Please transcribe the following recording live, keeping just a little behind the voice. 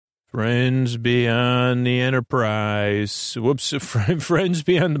Friends beyond the Enterprise. Whoops. Friends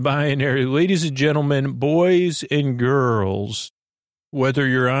beyond the binary. Ladies and gentlemen, boys and girls, whether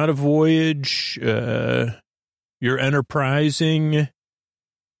you're on a voyage, you're enterprising,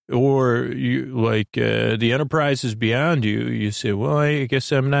 or the Enterprise is beyond you, you say, well, I guess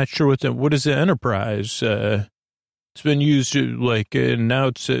I'm not sure what is the Enterprise? It's been used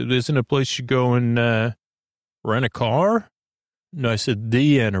now isn't a place you go and rent a car? No, I said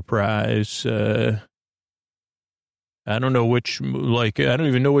the Enterprise. I don't know I don't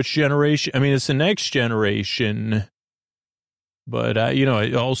even know which generation. I mean, it's the next generation. But, I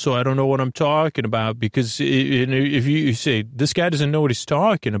don't know what I'm talking about, because if you say, this guy doesn't know what he's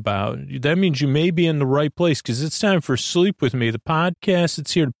talking about, that means you may be in the right place, because it's time for Sleep With Me, the podcast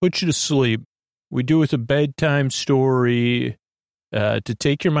that's here to put you to sleep. We do it with a bedtime story to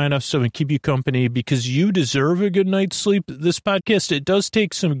take your mind off stuff and keep you company, because you deserve a good night's sleep. This podcast, it does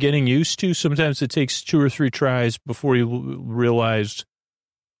take some getting used to. Sometimes it takes 2 or 3 tries before you realize,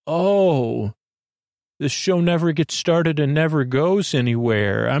 this show never gets started and never goes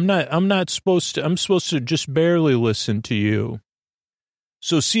anywhere. I'm supposed to just barely listen to you.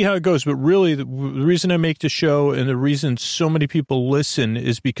 So see how it goes. But really, the reason I make the show and the reason so many people listen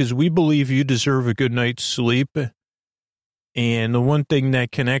is because we believe you deserve a good night's sleep. And the one thing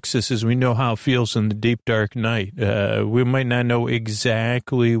that connects us is we know how it feels in the deep, dark night. We might not know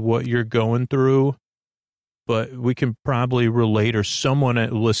exactly what you're going through, but we can probably relate, or someone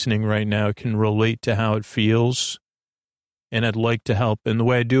listening right now can relate to how it feels. And I'd like to help. And the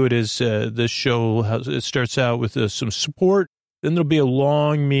way I do it is this show, it starts out with some support. Then there'll be a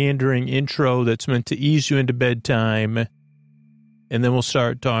long, meandering intro that's meant to ease you into bedtime. And then we'll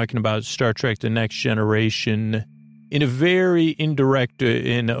start talking about Star Trek: The Next Generation in a very indirect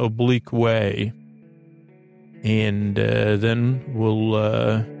and oblique way. And then we'll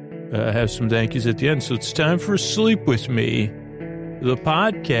have some thank yous at the end. So it's time for Sleep With Me, the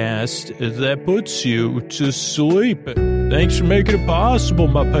podcast that puts you to sleep. Thanks for making it possible,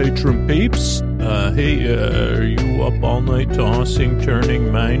 my patron peeps. Hey, are you up all night tossing, turning,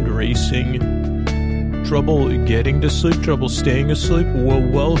 mind racing? Trouble getting to sleep? Trouble staying asleep? Well,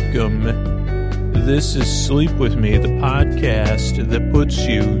 welcome. This is Sleep With Me, the podcast that puts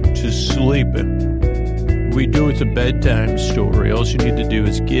you to sleep. We do it with a bedtime story. All you need to do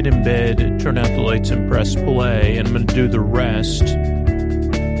is get in bed, turn out the lights, and press play, and I'm going to do the rest.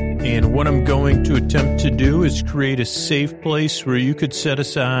 And what I'm going to attempt to do is create a safe place where you could set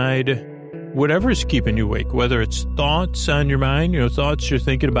aside whatever's keeping you awake, whether it's thoughts on your mind, thoughts you're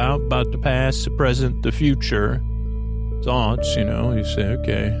thinking about the past, the present, the future. Thoughts, you say,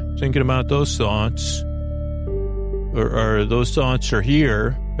 okay, thinking about those thoughts, or those thoughts are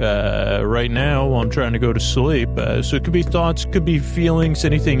here right now while I'm trying to go to sleep. So it could be thoughts, could be feelings,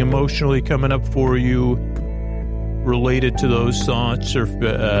 anything emotionally coming up for you related to those thoughts, or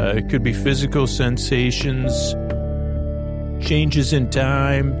it could be physical sensations, changes in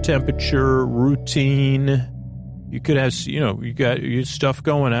time, temperature, routine. You could have, you got your stuff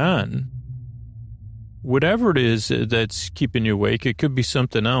going on. Whatever it is that's keeping you awake, it could be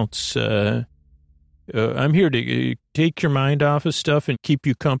something else. I'm here to take your mind off of stuff and keep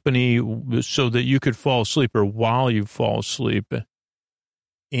you company so that you could fall asleep, or while you fall asleep.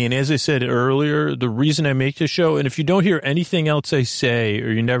 And as I said earlier, the reason I make this show, and if you don't hear anything else I say,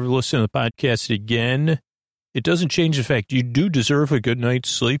 or you never listen to the podcast again, it doesn't change the fact you do deserve a good night's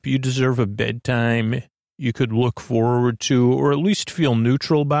sleep. You deserve a bedtime you could look forward to, or at least feel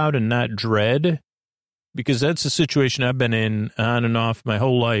neutral about and not dread. Because that's the situation I've been in on and off my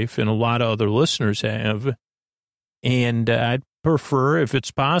whole life, and a lot of other listeners have. And I'd prefer, if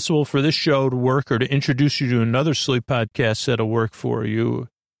it's possible, for this show to work, or to introduce you to another sleep podcast that'll work for you,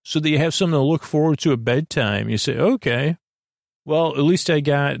 so that you have something to look forward to at bedtime. You say, okay, well, at least I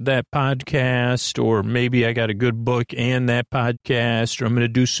got that podcast, or maybe I got a good book and that podcast, or I'm going to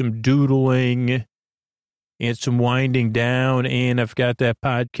do some doodling and some winding down, and I've got that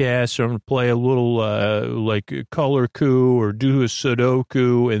podcast, so I'm going to play a little, like a color coup, or do a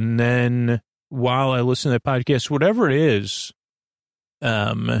Sudoku, and then while I listen to that podcast, whatever it is,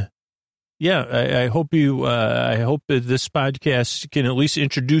 I hope that this podcast can at least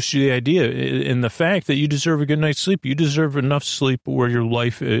introduce you to the idea and the fact that you deserve a good night's sleep. You deserve enough sleep where your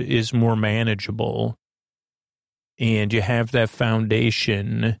life is more manageable, and you have that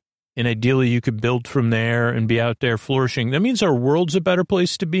foundation. And ideally, you could build from there and be out there flourishing. That means our world's a better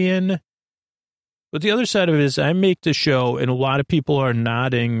place to be in. But the other side of it is I make the show, and a lot of people are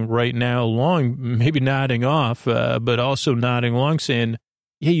nodding right now along, maybe nodding off, but also nodding along saying,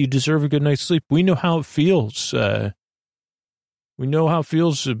 yeah, you deserve a good night's sleep. We know how it feels. We know how it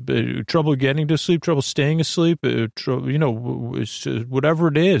feels, trouble getting to sleep, trouble staying asleep, whatever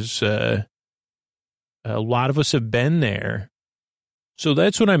it is. A lot of us have been there. So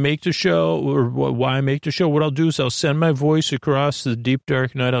that's when I make the show, or why I make the show. What I'll do is I'll send my voice across the deep,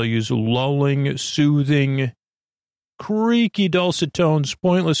 dark night. I'll use lulling, soothing, creaky, dulcet tones,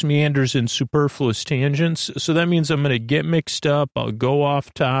 pointless meanders, and superfluous tangents. So that means I'm going to get mixed up. I'll go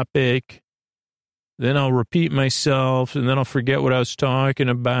off topic. Then I'll repeat myself, and then I'll forget what I was talking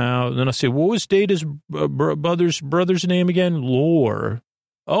about. And then I'll say, what was Data's brother's name again? Lore.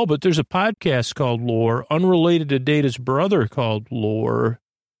 Oh, but there's a podcast called Lore, unrelated to Data's brother, called Lore.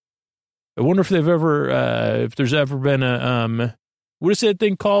 I wonder if there's ever been a, what is that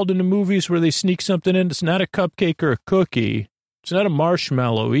thing called in the movies where they sneak something in? It's not a cupcake or a cookie. It's not a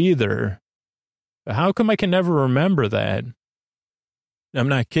marshmallow either. How come I can never remember that? I'm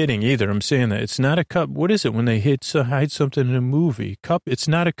not kidding either. I'm saying that it's not a cup. What is it when they hide something in a movie? It's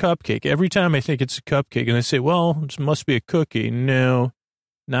not a cupcake. Every time I think it's a cupcake and I say, well, it must be a cookie. No.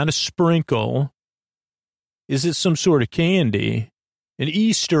 Not a sprinkle. Is it some sort of candy? An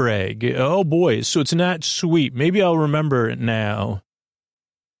Easter egg. Oh, boy. So it's not sweet. Maybe I'll remember it now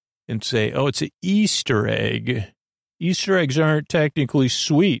and say, oh, it's an Easter egg. Easter eggs aren't technically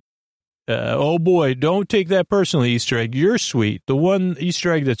sweet. Oh, boy. Don't take that personally, Easter egg. You're sweet. The one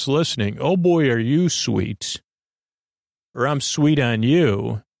Easter egg that's listening. Oh, boy, are you sweet. Or I'm sweet on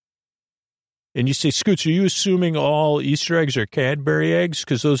you. And you say, Scoots, are you assuming all Easter eggs are Cadbury eggs?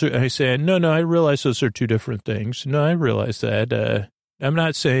 Because those are, I say, no, I realize those are two different things. No, I realize that. I'm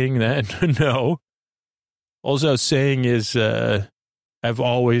not saying that. No. All I was saying is I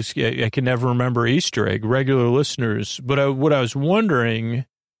can never remember Easter egg, regular listeners. But what I was wondering,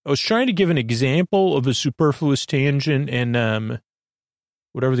 I was trying to give an example of a superfluous tangent and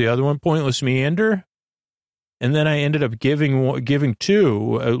whatever the other one, pointless meander. And then I ended up giving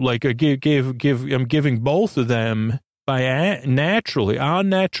two, I'm giving both of them naturally, en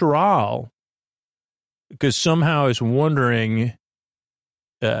natural, because somehow I was wondering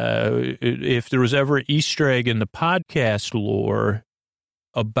if there was ever an Easter egg in the podcast lore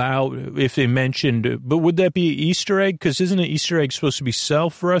about if they mentioned, but would that be an Easter egg? Because isn't an Easter egg supposed to be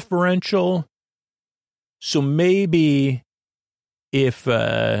self-referential? So maybe if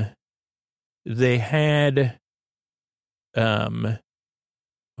they had... I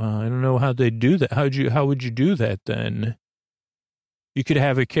don't know how they do that. How would you do that then? You could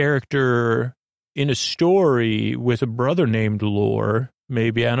have a character in a story with a brother named Lore.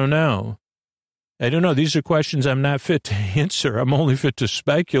 Maybe, I don't know. These are questions I'm not fit to answer. I'm only fit to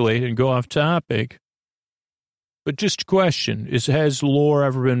speculate and go off topic. But just a question, has Lore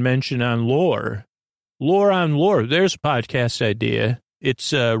ever been mentioned on Lore? Lore on Lore, there's a podcast idea.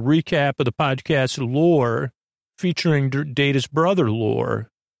 It's a recap of the podcast Lore, featuring Data's brother Lore.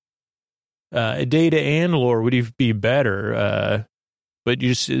 Data and Lore would even be better.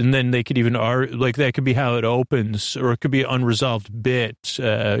 And then they could even that could be how it opens, or it could be an unresolved bit.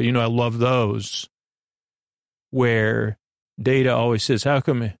 I love those where Data always says, how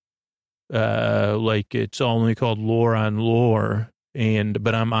come, it's only called Lore on Lore,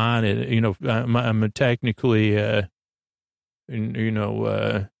 but I'm on it, I'm technically,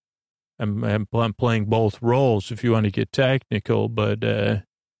 I'm playing both roles if you want to get technical, but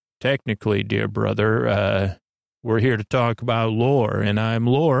technically, dear brother, we're here to talk about Lore, and I'm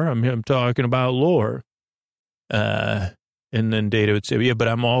Lore. I'm talking about Lore. And then Data would say, yeah, but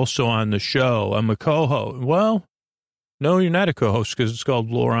I'm also on the show. I'm a co-host. Well, no, you're not a co-host because it's called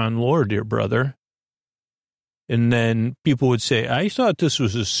Lore on Lore, dear brother. And then people would say, I thought this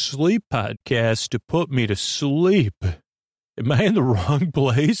was a sleep podcast to put me to sleep. Am I in the wrong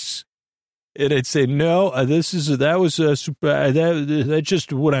place? And I'd say, no, that's just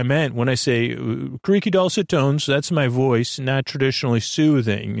what I meant when I say creaky dulcet tones. That's my voice, not traditionally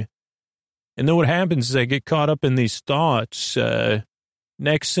soothing. And then what happens is I get caught up in these thoughts.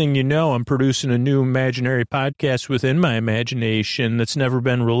 Next thing you know, I'm producing a new imaginary podcast within my imagination that's never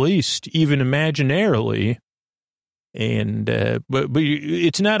been released, even imaginarily. And, but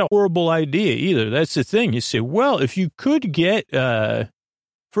it's not a horrible idea either. That's the thing. You say, well, if you could get,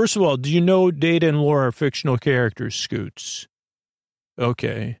 first of all, do you know Data and Lore are fictional characters, Scoots?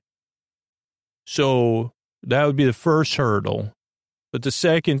 Okay. So that would be the first hurdle. But the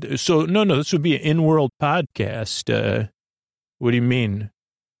second, this would be an in-world podcast. What do you mean?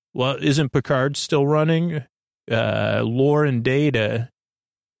 Well, isn't Picard still running? Lore and Data,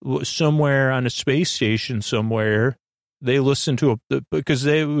 somewhere on a space station somewhere, they listen to because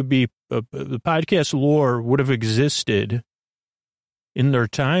they would be, the podcast Lore would have existed in their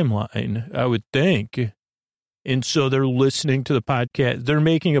timeline, I would think. And so they're listening to the podcast. They're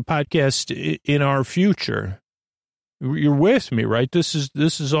making a podcast in our future. You're with me, right? This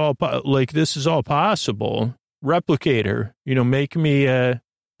is all this is all possible. Replicator, make me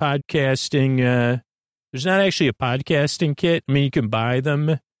podcasting. There's not actually a podcasting kit. I mean, you can buy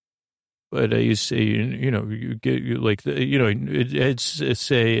them, but you say, you get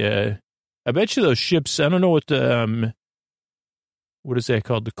it's a. I bet you those ships. I don't know what the what is that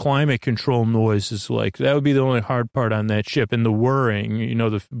called? The climate control noise is like. That would be the only hard part on that ship, and the whirring.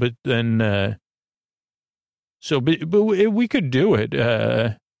 But then. But we could do it.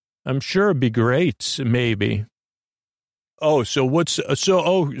 I'm sure it'd be great. Maybe. Oh,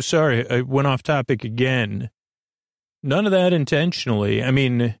 sorry. I went off topic again. None of that intentionally. I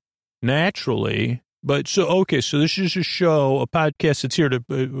mean, naturally. But so this is a show, a podcast that's here to,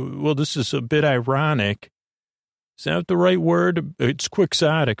 this is a bit ironic. Is that the right word? It's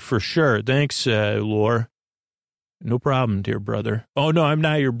quixotic for sure. Thanks, Lore. No problem, dear brother. Oh, no, I'm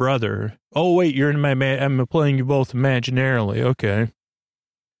not your brother. Oh, wait, you're in my, I'm playing you both imaginarily. Okay.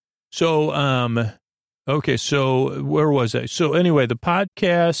 So, so where was I? So anyway, the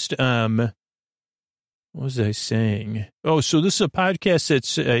podcast, what was I saying? Oh, so this is a podcast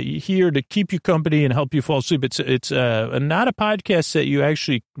that's here to keep you company and help you fall asleep. It's not a podcast that you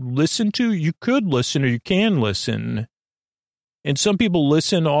actually listen to. You could listen or you can listen. And some people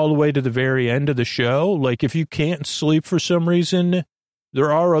listen all the way to the very end of the show. Like if you can't sleep for some reason,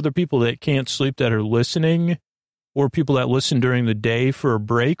 there are other people that can't sleep that are listening, or people that listen during the day for a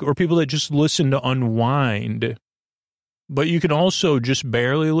break, or people that just listen to unwind. But you can also just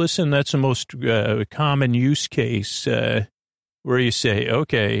barely listen. That's the most common use case where you say,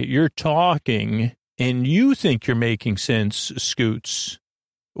 okay, you're talking and you think you're making sense, Scoots.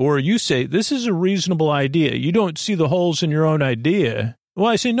 Or you say, this is a reasonable idea. You don't see the holes in your own idea. Well,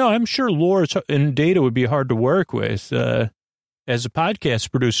 I say, no, I'm sure lore and data would be hard to work with as a podcast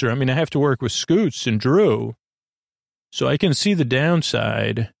producer. I mean, I have to work with Scoots and Drew, so I can see the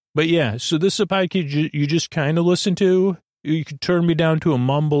downside. But yeah, so this is a podcast you just kind of listen to. You could turn me down to a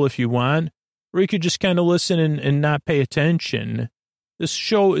mumble if you want, or you could just kind of listen and not pay attention. This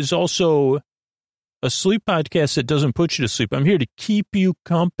show is also a sleep podcast that doesn't put you to sleep. I'm here to keep you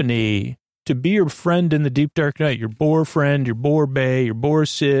company, to be your friend in the deep dark night, your bore friend, your bore bae, your bore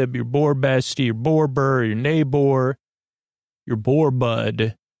sib, your bore bestie, your bore burr, your neighbor, your bore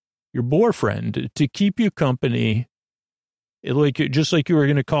bud, your bore friend, to keep you company. Just like you were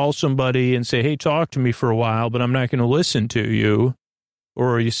going to call somebody and say, hey, talk to me for a while, but I'm not going to listen to you.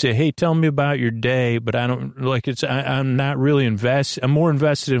 Or you say, hey, tell me about your day, but I don't I'm not really invested. I'm more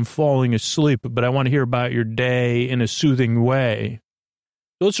invested in falling asleep, but I want to hear about your day in a soothing way.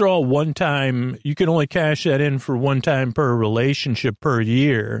 Those are all one time. You can only cash that in for one time per relationship per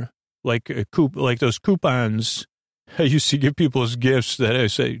year. Like those coupons I used to give people as gifts that I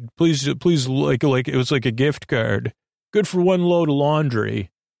say, please, like it was like a gift card. Good for one load of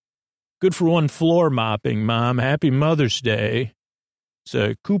laundry. Good for one floor mopping, Mom. Happy Mother's Day. It's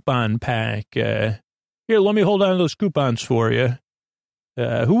a coupon pack. Here, let me hold on to those coupons for you.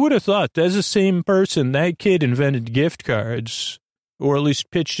 Who would have thought? That's the same person. That kid invented gift cards, or at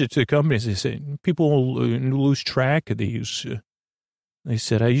least pitched it to companies. They say, people will lose track of these. They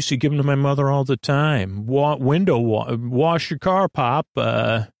said, I used to give them to my mother all the time. Wash your car, Pop.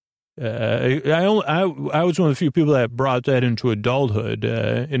 I was one of the few people that brought that into adulthood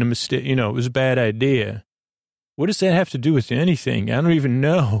in a mistake. It was a bad idea. What does that have to do with anything? I don't even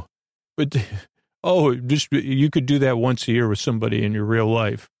know. But, you could do that once a year with somebody in your real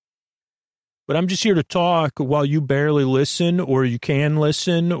life. But I'm just here to talk while you barely listen, or you can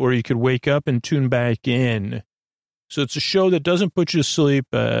listen, or you could wake up and tune back in. So it's a show that doesn't put you to sleep,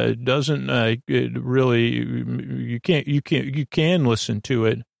 doesn't really, you can listen to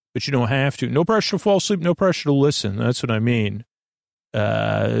it, but you don't have to. No pressure to fall asleep, no pressure to listen. That's what I mean.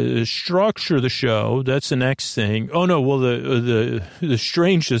 Structure the show. That's the next thing. Oh no. Well, the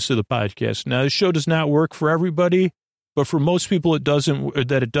strangeness of the podcast. Now the show does not work for everybody, but for most people it does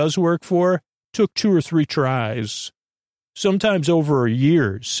work for, took 2 or 3 tries, sometimes over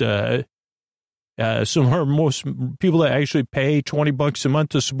years. Most people that actually pay $20 a month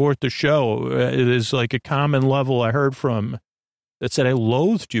to support the show, it is like a common level I heard from that said, I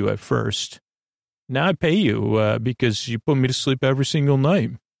loathed you at first. Now I pay you because you put me to sleep every single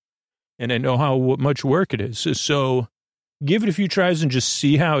night. And I know how much work it is. So give it a few tries and just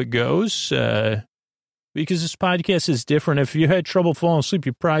see how it goes. Because this podcast is different. If you had trouble falling asleep,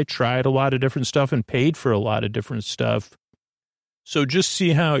 you probably tried a lot of different stuff and paid for a lot of different stuff. So just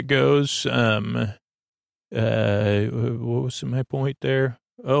see how it goes. What was my point there?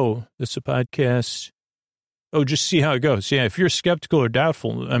 Oh, this is a podcast. Oh, just see how it goes. Yeah, if you're skeptical or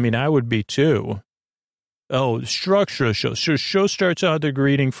doubtful, I mean, I would be too. Oh, the structure of the show. So the show starts out the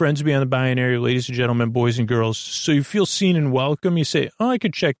greeting, friends beyond the binary, ladies and gentlemen, boys and girls. So you feel seen and welcome. You say, oh, I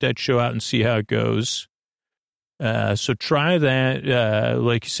could check that show out and see how it goes. So try that.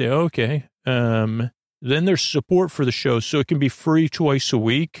 Like you say, okay. Then there's support for the show. So it can be free twice a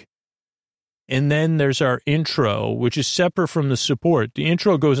week. And then there's our intro, which is separate from the support. The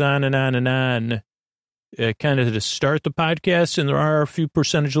intro goes on and on and on. Kind of to start the podcast, and there are a few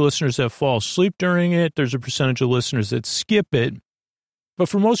percentage of listeners that fall asleep during it. There's a percentage of listeners that skip it. But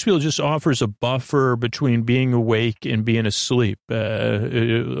for most people, it just offers a buffer between being awake and being asleep,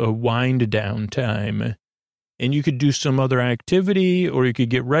 a wind down time. And you could do some other activity, or you could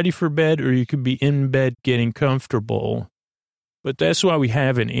get ready for bed, or you could be in bed getting comfortable. But that's why we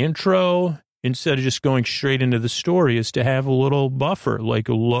have an intro. Instead of just going straight into the story, is to have a little buffer, like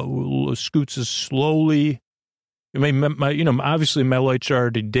scoots as slowly. I mean, obviously my lights are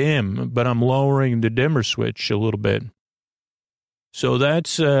already dim, but I'm lowering the dimmer switch a little bit. So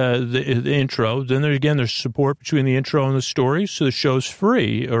that's the intro. Then there's support between the intro and the story. So the show's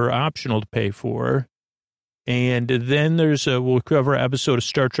free or optional to pay for. And then we'll cover an episode of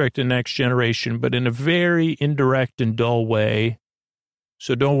Star Trek: The Next Generation, but in a very indirect and dull way.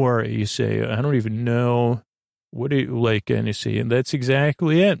 So don't worry. You say, I don't even know. What do you like? And you say, and that's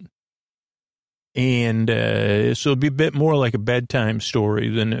exactly it. And so it'll be a bit more like a bedtime story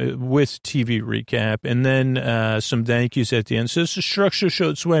than with TV recap. And then some thank yous at the end. So it's a structured show.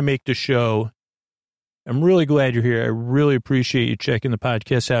 That's the way I make the show. I'm really glad you're here. I really appreciate you checking the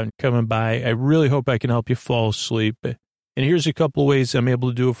podcast out and coming by. I really hope I can help you fall asleep. And here's a couple of ways I'm able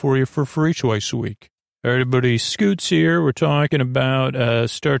to do it for you for free twice a week. Everybody, Scoots here. We're talking about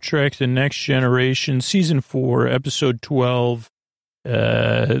Star Trek: The Next Generation, Season 4, Episode 12.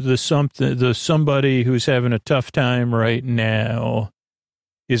 The somebody who's having a tough time right now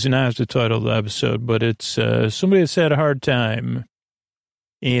is not the title of the episode, but it's somebody that's had a hard time.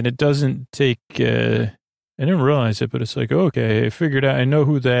 And it doesn't take, I didn't realize it, but it's like, okay, I figured out, I know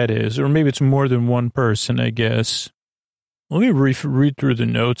who that is. Or maybe it's more than one person, I guess. Let me read through the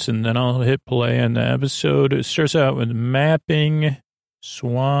notes, and then I'll hit play on the episode. It starts out with mapping,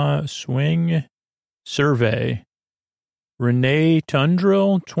 swing, survey. Renee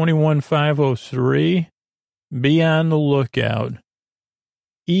Tundrill, 21503. Be on the lookout.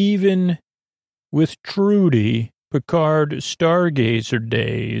 Even with Trudy, Picard Stargazer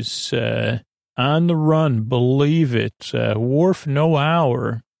days. On the run, believe it. Worf no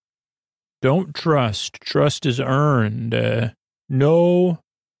hour. Don't trust. Trust is earned. No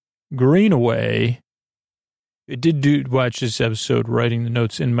Greenaway. I did watch this episode, writing the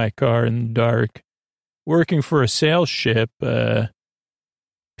notes in my car in the dark. Working for a sales ship.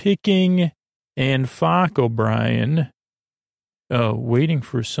 Picking and Fock O'Brien. Oh, waiting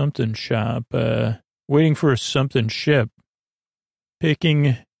for something shop. Waiting for something ship.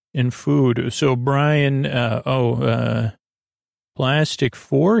 Picking and food. So Brian, plastic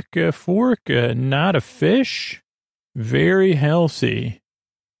fork, not a fish. Very healthy.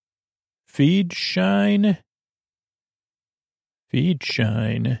 Feed shine.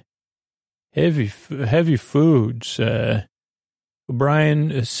 Heavy foods.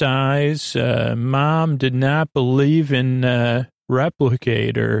 Brian sighs. Mom did not believe in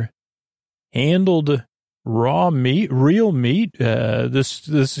replicator. Handled real meat. This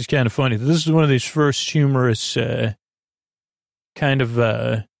is kind of funny. This is one of these first humorous kind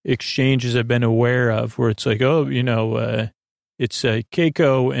of exchanges I've been aware of, where it's like, it's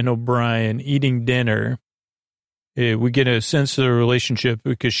Keiko and O'Brien eating dinner. We get a sense of the relationship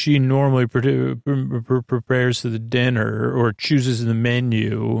because she normally prepares the dinner or chooses the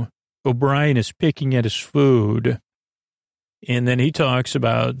menu. O'Brien is picking at his food. And then he talks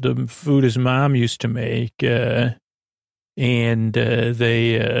about the food his mom used to make. He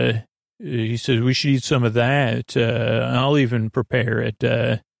says, we should eat some of that. I'll even prepare it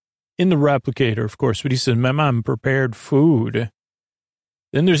in the replicator, of course. But he said, my mom prepared food.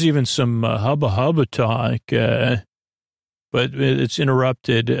 Then there's even some hubba talk, but it's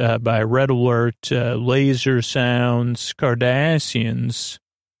interrupted by red alert, laser sounds, Cardassians.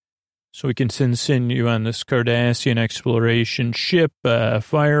 So we can continue on this Cardassian exploration. Ship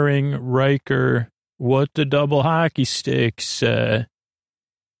firing, Riker. What the double hockey sticks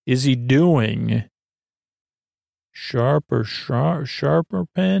is he doing? Sharper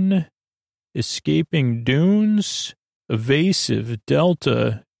pen. Escaping dunes. Evasive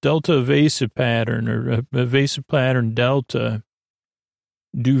delta evasive pattern, or evasive pattern delta.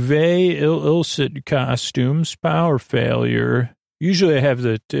 Duvet illicit costumes. Power failure. Usually I have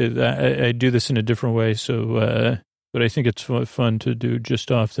I do this in a different way, so, but I think it's fun to do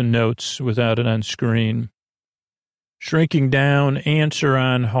just off the notes without it on screen. Shrinking down, answer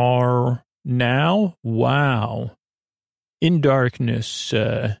on horror now. Wow. In darkness,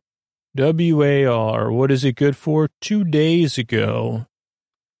 WAR, what is it good for? 2 days ago.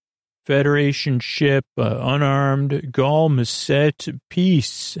 Federation ship, unarmed, Gall Masset,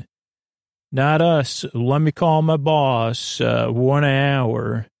 peace. Not us. Let me call my boss. 1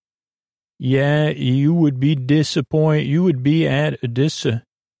 hour. Yeah, you would be disappointed. You would be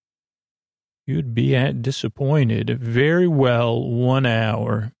disappointed. Very well, 1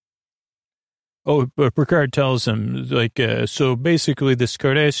 hour. Oh, but Picard tells him, like, so basically this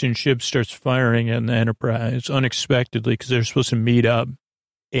Cardassian ship starts firing on the Enterprise unexpectedly because they're supposed to meet up.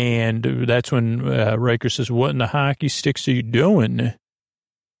 And that's when Riker says, what in the hockey sticks are you doing?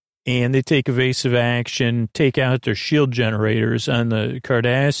 And they take evasive action, take out their shield generators on the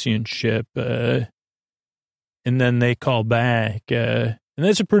Cardassian ship, and then they call back. And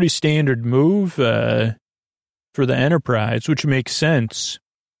that's a pretty standard move for the Enterprise, which makes sense.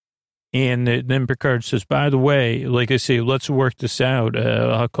 And then Picard says, by the way, like I say, let's work this out.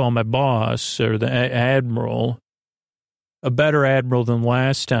 I'll call my boss or the admiral, a better admiral than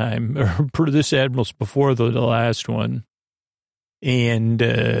last time. Or this admiral's before the last one. And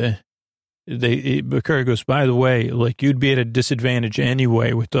Picard goes, by the way, like you'd be at a disadvantage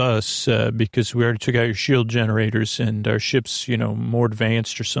anyway with us because we already took out your shield generators and our ship's, more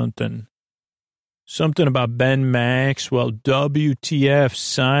advanced or something. Something about Ben Maxwell, WTF,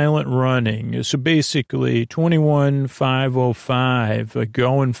 silent running. So basically, 21505,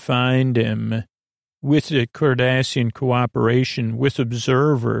 go and find him with the Cardassian cooperation with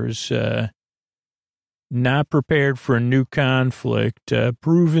observers, not prepared for a new conflict,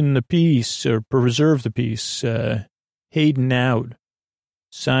 proven the peace, or preserve the peace, Hayden out.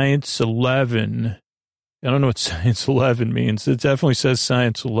 Science 11. I don't know what Science 11 means. It definitely says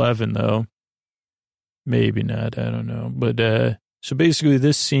Science 11, though. Maybe not. I don't know. But so basically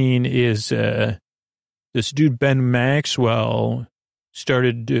this scene is this dude, Ben Maxwell,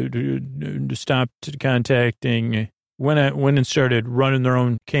 started to stop contacting, went and started running their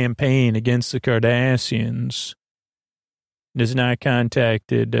own campaign against the Cardassians. Has not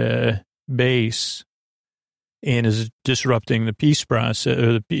contacted base and is disrupting the peace process,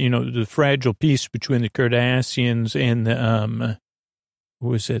 or the fragile peace between the Cardassians and the,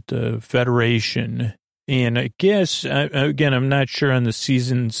 the Federation. And I guess, again, I'm not sure on the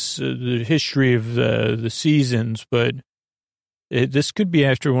seasons, the history of the seasons, but this could be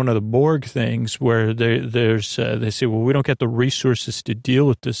after one of the Borg things where they say, well, we don't get the resources to deal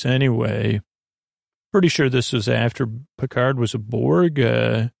with this anyway. Pretty sure this was after Picard was a Borg.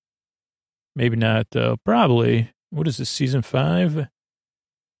 Maybe not, though. Probably. What is this, season 5?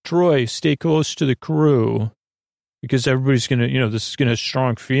 Troy, stay close to the crew. Because everybody's going to, this is going to have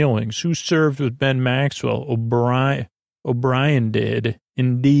strong feelings. Who served with Ben Maxwell? O'Brien did.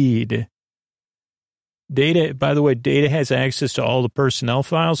 Indeed. Data, by the way, Data has access to all the personnel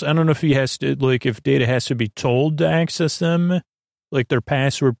files. I don't know if he has to, if Data has to be told to access them, like they're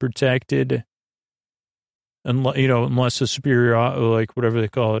password protected. Unless a superior, whatever they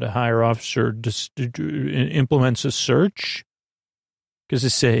call it, a higher officer just implements a search. Because they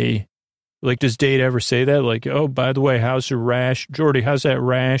say, does Data ever say that? Oh, by the way, how's your rash? Jordy, how's that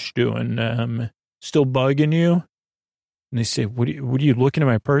rash doing? Still bugging you? And they say, what are you looking at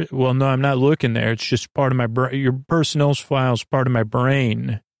my Well, no, I'm not looking there. It's just part of my brain. Your personnel file is part of my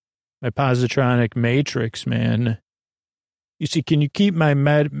brain. My positronic matrix, man. You see, can you keep my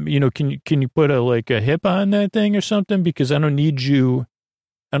can you put a hip on that thing or something? Because I don't need you.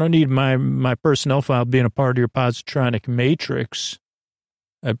 I don't need my personnel file being a part of your positronic matrix.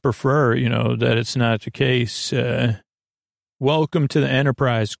 I prefer, that it's not the case. Welcome to the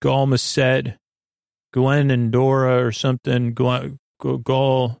Enterprise. Gall Masset, Glenn and Dora or something.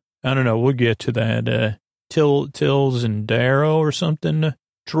 Gall, I don't know. We'll get to that. Tills and Darrow or something.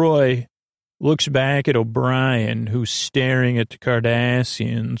 Troy looks back at O'Brien, who's staring at the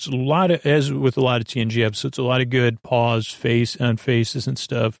Cardassians. As with a lot of TNG episodes, a lot of good pause on faces and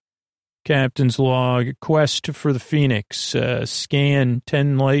stuff. Captain's log, quest for the Phoenix, scan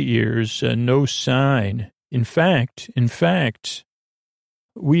 10 light years, no sign. In fact,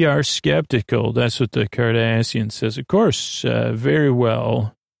 we are skeptical. That's what the Cardassian says. Of course, very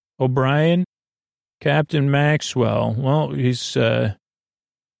well. O'Brien, Captain Maxwell. Well, he's, they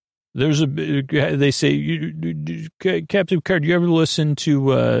say, Captain Picard, you ever listen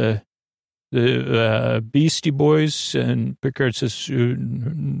to the Beastie Boys? And Picard says,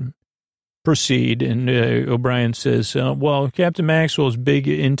 proceed. And O'Brien says, well, Captain Maxwell's big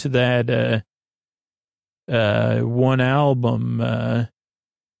into that one album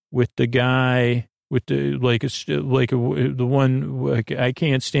with the guy with the the one like, I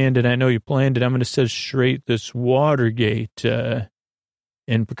can't stand it. I know you planned it. I'm going to set straight this Watergate.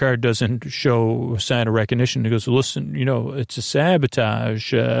 And Picard doesn't show a sign of recognition. He goes, listen, it's a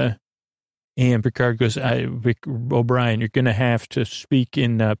sabotage. And Picard goes, O'Brien, you're going to have to speak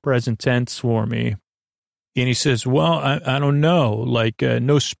in present tense for me. And he says, well, I don't know, like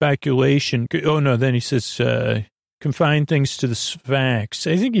no speculation. Oh, no, then he says, confine things to the facts.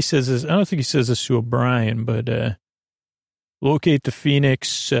 I think he says this. I don't think he says this to O'Brien, but locate the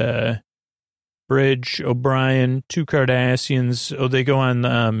Phoenix bridge. O'Brien, two Cardassians. Oh, they go on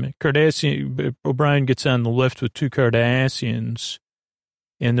Cardassian. O'Brien gets on the lift with two Cardassians.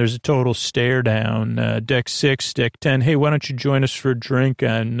 And there's a total stare down. Deck 6, Deck 10. Hey, why don't you join us for a drink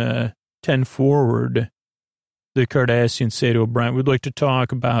on 10 forward? The Cardassians say to O'Brien, we'd like to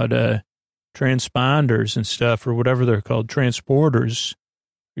talk about transponders and stuff, or whatever they're called, transporters.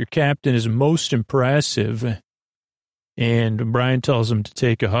 Your captain is most impressive. And O'Brien tells him to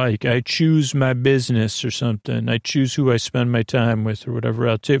take a hike. I choose my business or something. I choose who I spend my time with or whatever.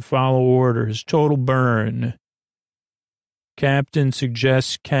 I'll follow orders. Total burn. Captain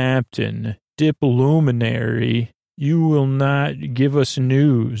suggests captain. Dipluminary. You will not give us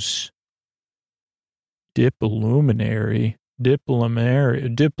news. Dipluminary. Diplomacy.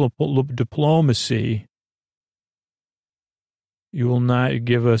 You will not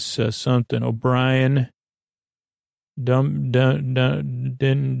give us something. O'Brien. Dinner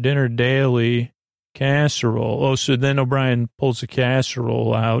daily. Casserole. Oh, so then O'Brien pulls a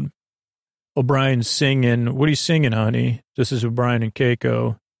casserole out. O'Brien's singing. What are you singing, honey? This is O'Brien and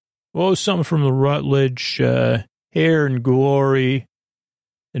Keiko. Oh, something from the Rutledge, Hair and Glory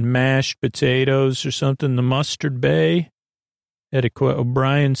and mashed potatoes or something. The Mustard Bay.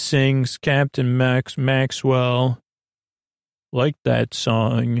 O'Brien sings Captain Maxwell. Like that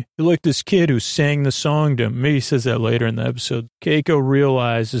song. You like this kid who sang the song to him. Maybe he says that later in the episode. Keiko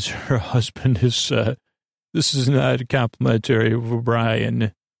realizes her husband is, this is not complimentary of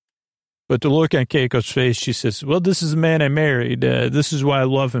O'Brien. But the look on Keiko's face, she says, well, this is the man I married. This is why I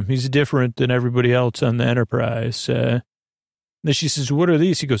love him. He's different than everybody else on the Enterprise. Then she says, what are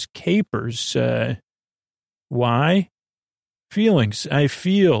these? He goes, capers. Why? Feelings. I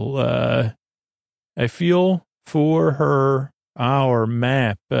feel for her, our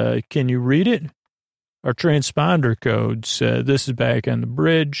map. Can you read it? Our transponder codes. This is back on the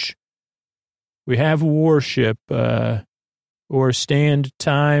bridge. We have a warship, or stand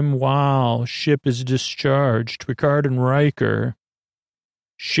time while ship is discharged. Picard and Riker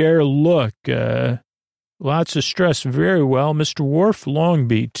share a look. Lots of stress. Very well. Mr. Worf, long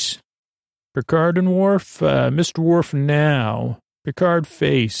beats. Picard and Worf, Mr. Worf now. Picard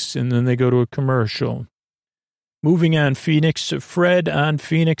face, and then they go to a commercial. Moving on, Phoenix. Fred on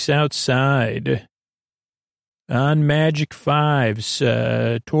Phoenix outside. On Magic Fives,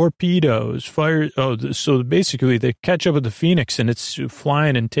 torpedoes, fire. Oh, so basically they catch up with the Phoenix and it's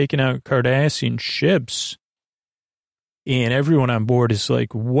flying and taking out Cardassian ships. And everyone on board is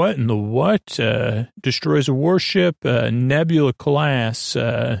like, what in the what? Destroys a warship, Nebula class,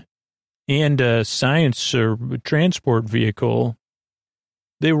 and a science or transport vehicle.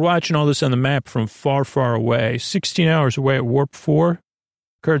 They were watching all this on the map from far, far away. 16 hours away at Warp 4.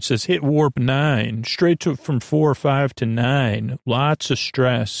 Kurt says, hit Warp 9. Straight from 4 or 5 to 9. Lots of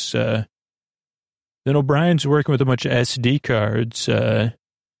stress. Then O'Brien's working with a bunch of SD cards. And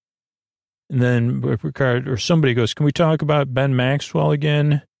then Picard or somebody goes, can we talk about Ben Maxwell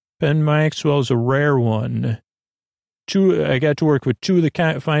again? Ben Maxwell's a rare one. I got to work with two of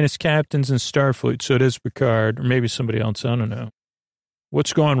the finest captains in Starfleet, so it is Picard, or maybe somebody else, I don't know.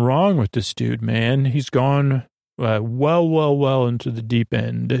 What's gone wrong with this dude, man? He's gone well into the deep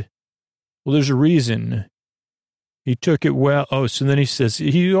end. Well, there's a reason. He took it well. Oh, so then he says,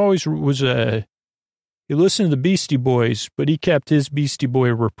 he always was he listened to the Beastie Boys, but he kept his Beastie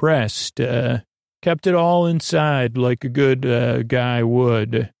Boy repressed. Kept it all inside like a good guy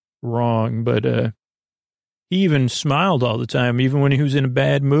would. Wrong, but he even smiled all the time, even when he was in a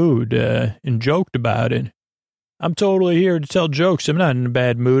bad mood, and joked about it. I'm totally here to tell jokes. I'm not in a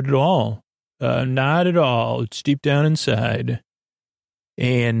bad mood at all. Not at all. It's deep down inside.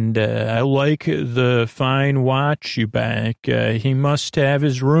 And I like the fine watch you back. He must have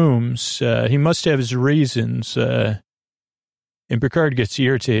his rooms. He must have his reasons. And Picard gets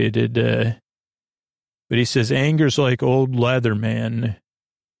irritated. But he says, anger's like old leather, man.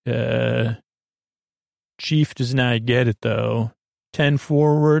 Chief does not get it, though. 10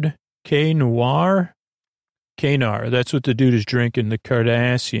 forward. K Noir? Kanar, that's what the dude is drinking, the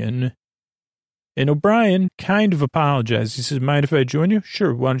Cardassian. And O'Brien kind of apologized. He says, mind if I join you?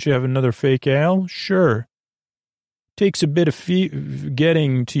 Sure. Why don't you have another fake Al? Sure. Takes a bit of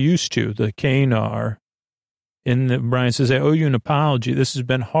getting to used to, the Kanar. And O'Brien says, I owe you an apology. This has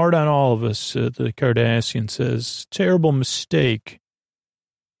been hard on all of us, the Cardassian says. Terrible mistake.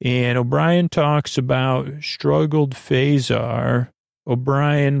 And O'Brien talks about struggled Phasar.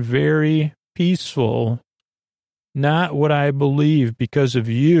 O'Brien, very peaceful. Not what I believe because of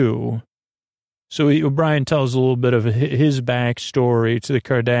you. So O'Brien tells a little bit of his backstory to the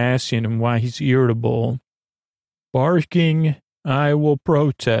Cardassian and why he's irritable. Barking, I will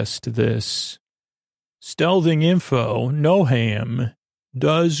protest this. Stealthing info, no ham,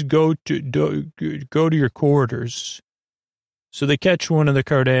 does go to your quarters. So they catch one of the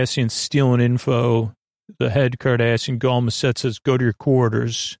Cardassians stealing info. The head Cardassian, Galmaset, says, go to your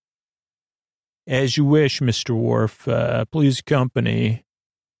quarters. As you wish, Mr. Worf, please company.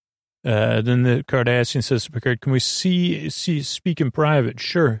 Then the Cardassian says to Picard, can we speak in private?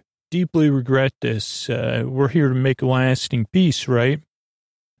 Sure. Deeply regret this. We're here to make lasting peace, right?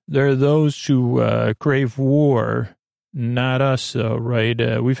 There are those who crave war, not us, though,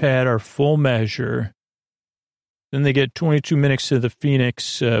 right? We've had our full measure. Then they get 22 minutes to the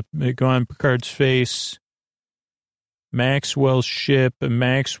Phoenix, go on Picard's face. Maxwell's ship, and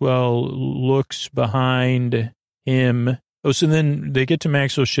Maxwell looks behind him. Oh, so then they get to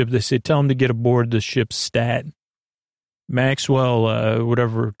Maxwell's ship. They say, tell him to get aboard the ship's stat. Maxwell,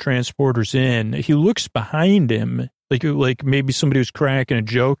 whatever transporter's in, he looks behind him, like maybe somebody was cracking a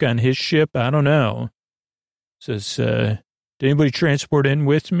joke on his ship. I don't know. Says, did anybody transport in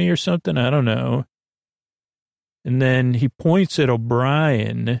with me or something? I don't know. And then he points at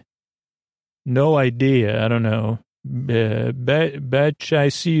O'Brien. No idea. I don't know. Best I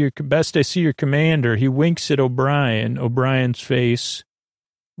see your commander. He winks at O'Brien. O'Brien's face.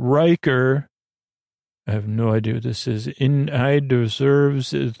 Riker. I have no idea what this is. I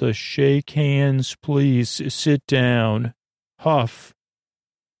deserves the shake hands, please. Sit down. Huff.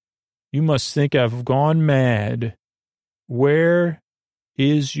 You must think I've gone mad. Where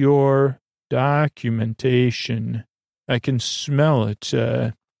is your documentation? I can smell it.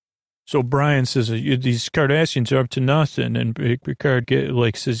 So Brian says, these Cardassians are up to nothing. And Picard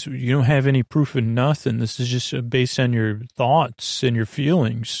says, you don't have any proof of nothing. This is just based on your thoughts and your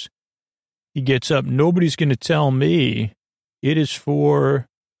feelings. He gets up. Nobody's going to tell me. It's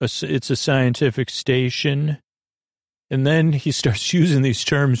a scientific station. And then he starts using these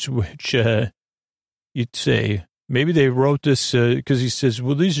terms, which you'd say, maybe they wrote this because he says,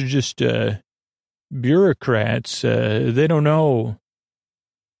 well, these are just bureaucrats. They don't know.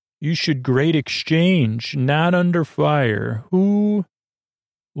 You should grade exchange, not under fire. Who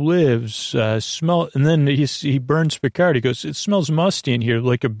lives, smell, and then he burns Picard. He goes, it smells musty in here,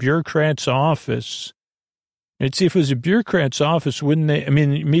 like a bureaucrat's office. I'd see if it was a bureaucrat's office, wouldn't they,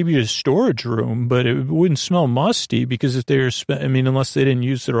 maybe a storage room, but it wouldn't smell musty because if they were, unless they didn't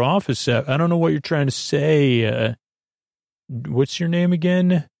use their office. I don't know what you're trying to say. What's your name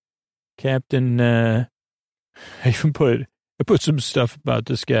again? Captain, I put some stuff about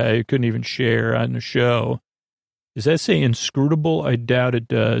this guy I couldn't even share on the show. Does that say inscrutable? I doubt it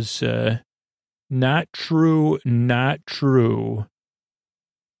does. Not true, not true.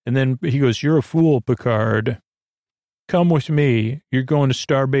 And then he goes, you're a fool, Picard. Come with me. You're going to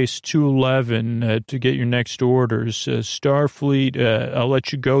Starbase 211 to get your next orders. Starfleet, I'll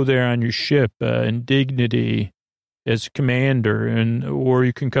let you go there on your ship in dignity as commander, or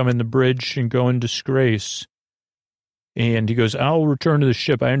you can come in the bridge and go in disgrace. And he goes, I'll return to the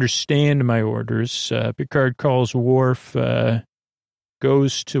ship. I understand my orders. Picard calls Worf,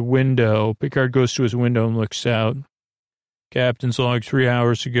 goes to window. Picard goes to his window and looks out. Captain's log 3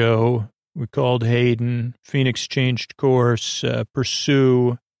 hours ago. We called Hayden. Phoenix changed course.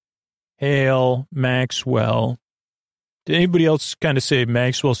 Pursue. Hail. Maxwell. Did anybody else kind of say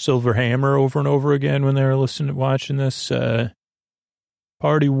Maxwell Silver Hammer over and over again when they were watching this?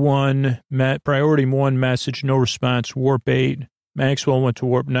 Priority 1 message, no response, warp 8. Maxwell went to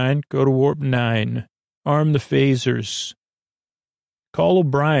warp 9, go to warp 9. Arm the phasers. Call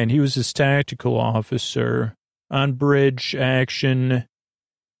O'Brien, he was his tactical officer. On bridge, action,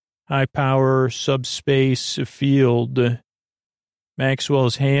 high power, subspace, field. Maxwell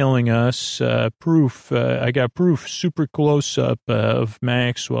is hailing us. Proof, I got proof, super close-up of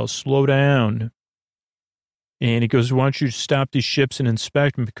Maxwell. Slow down. And he goes, why don't you stop these ships and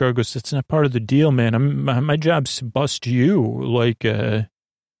inspect them? Picard goes, that's not part of the deal, man. My job's to bust you.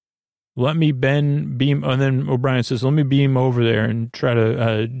 let me beam. And then O'Brien says, let me beam over there and try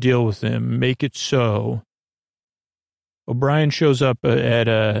to deal with him. Make it so. O'Brien shows up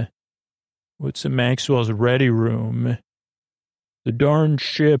at what's the Maxwell's ready room. The darn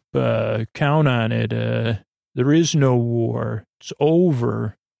ship, count on it. There is no war. It's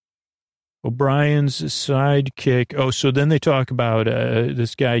over. O'Brien's sidekick. Oh, so then they talk about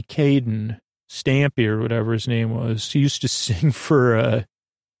this guy, Caden Stampy or whatever his name was. He used to sing for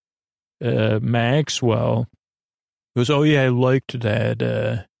Maxwell. He goes, oh, yeah, I liked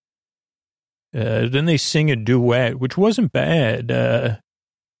that. Then they sing a duet, which wasn't bad.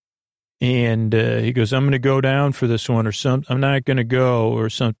 And he goes, I'm going to go down for this one or something. I'm not going to go or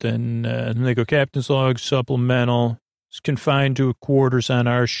something. And they go, Captain's log supplemental. It's confined to quarters on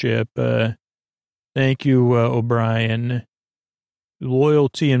our ship. Thank you, O'Brien.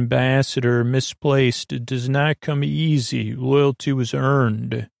 Loyalty ambassador misplaced. It does not come easy. Loyalty was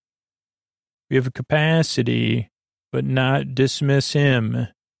earned. We have a capacity, but not dismiss him.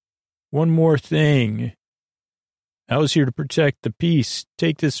 One more thing. I was here to protect the peace.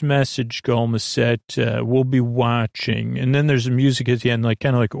 Take this message, Gulmaset. We'll be watching. And then there's music at the end, like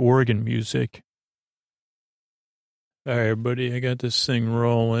kind of like organ music. All right, everybody, I got this thing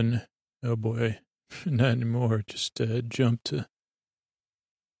rolling. Oh, boy. Not anymore. Just jump to...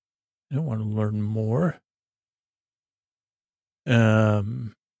 I don't want to learn more.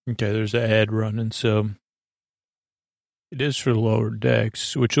 Okay, there's an ad running, so... It is for the lower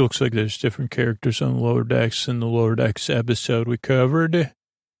decks, which looks like there's different characters on the lower decks in the lower decks episode we covered.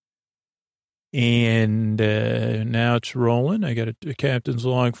 And now it's rolling. I got a captain's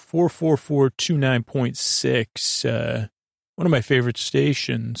log 44429.6. One of my favorite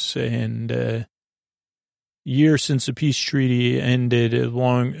stations. And year since the peace treaty ended the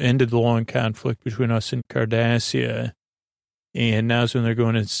long conflict between us and Cardassia. And now's when they're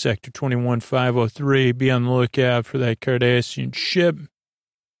going into Sector 21503. Be on the lookout for that Cardassian ship.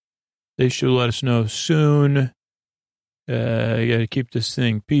 They should let us know soon. You got to keep this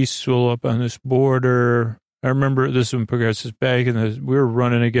thing peaceful up on this border. I remember this one progresses back we were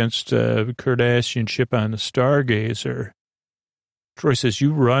running against a Cardassian ship on the Stargazer. Troy says,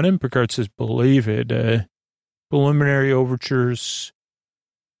 you running? Picard says, believe it. Preliminary overtures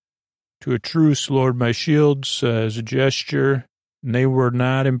to a truce lowered my shields as a gesture, and they were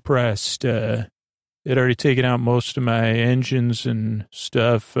not impressed. They'd already taken out most of my engines and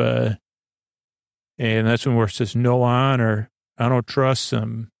stuff, and that's when Worf says, no honor. I don't trust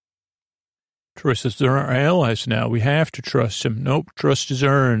them. Troy says, they're our allies now. We have to trust them. Nope, trust is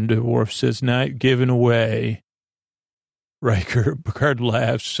earned. Worf says, not given away. Riker, Picard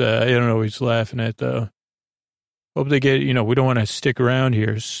laughs. I don't know what he's laughing at, though. Hope they get, we don't want to stick around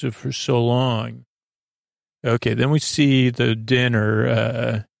here for so long. Okay, then we see the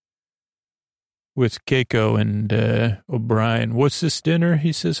dinner with Keiko and O'Brien. What's this dinner,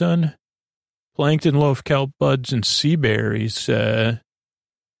 he says, hon? Plankton, loaf, kelp buds, and sea berries.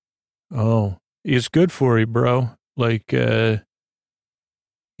 Oh, it's good for you, bro. Like, and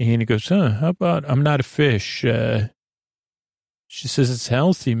he goes, how about I'm not a fish? She says, it's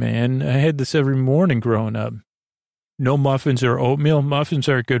healthy, man. I had this every morning growing up. No muffins or oatmeal. Muffins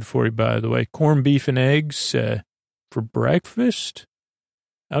are good for you, by the way. Corned beef and eggs for breakfast.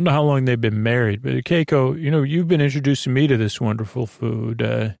 I don't know how long they've been married, but Keiko, you've been introducing me to this wonderful food.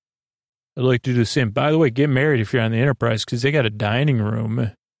 I'd like to do the same. By the way, get married if you're on the Enterprise because they got a dining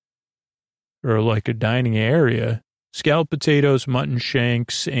room or like a dining area. Scalloped potatoes, mutton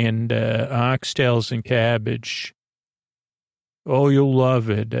shanks, and oxtails and cabbage. Oh, you'll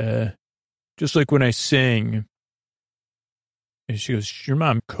love it. Just like when I sing. And she goes, your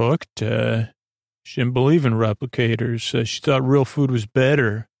mom cooked? She didn't believe in replicators. She thought real food was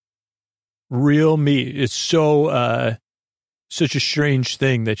better. Real meat. It's so, such a strange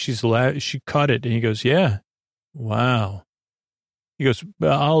thing that she cut it. And he goes, yeah. Wow. He goes,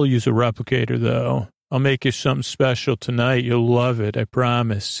 I'll use a replicator, though. I'll make you something special tonight. You'll love it. I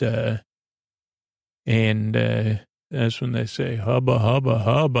promise. And that's when they say, hubba, hubba,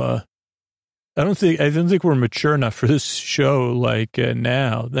 hubba. I don't think we're mature enough for this show like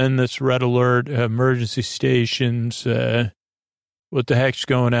now. Then this red alert, emergency stations, what the heck's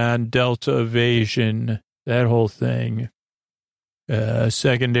going on, Delta evasion, that whole thing.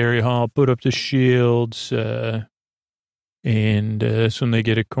 Secondary hall, put up the shields, and that's when they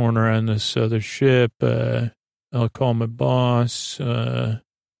get a corner on this other ship. I'll call my boss,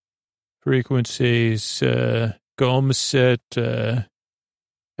 frequencies, Gulmaset,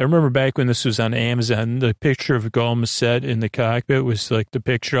 I remember back when this was on Amazon, the picture of Gulmaset in the cockpit was like the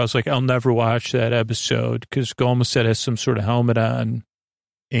picture. I was like, I'll never watch that episode because Gulmaset has some sort of helmet on.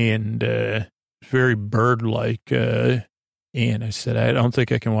 and very bird-like. And I said, I don't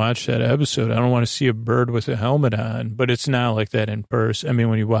think I can watch that episode. I don't want to see a bird with a helmet on. But it's not like that in person. I mean,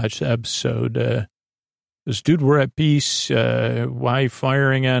 when you watch the episode, this dude, we're at peace. Why are you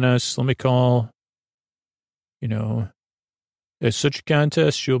firing on us? Let me call. It's such a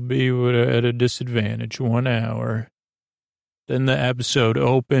contest, you'll be at a disadvantage 1 hour. Then the episode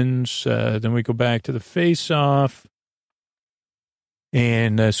opens. Then we go back to the face-off.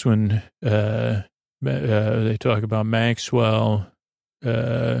 And that's when they talk about Maxwell.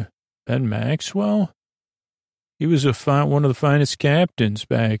 Ben Maxwell? He was one of the finest captains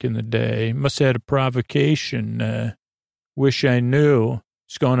back in the day. Must have had a provocation. Wish I knew.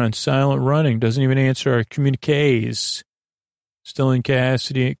 He's gone on silent running. Doesn't even answer our communiques. Still in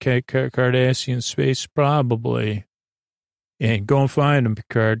Cardassian space, probably. And go and find him,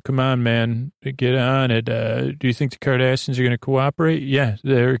 Picard. Come on, man. Get on it. Do you think the Cardassians are going to cooperate? Yeah,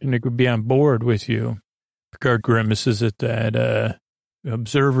 they're going to be on board with you. Picard grimaces at that.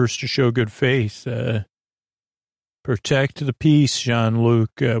 Observers to show good faith. Protect the peace, Jean-Luc.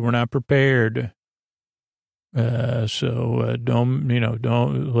 We're not prepared. So don't,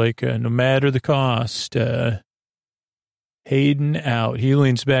 no matter the cost. Hayden out. He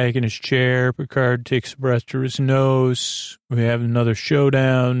leans back in his chair. Picard takes a breath through his nose. We have another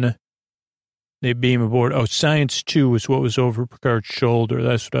showdown. They beam aboard. Oh, Science 2 was what was over Picard's shoulder.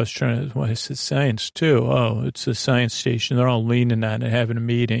 That's what I was trying to... I said Science 2. Oh, it's a science station. They're all leaning on it, having a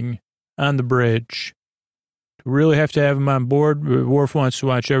meeting on the bridge. Do we really have to have them on board? Worf wants to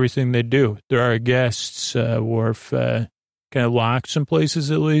watch everything they do. There are guests, Worf. Kind of locked some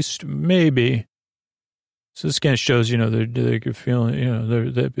places, at least. Maybe. So this kind of shows, they're feeling,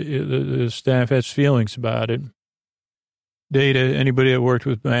 the staff has feelings about it. Data, anybody that worked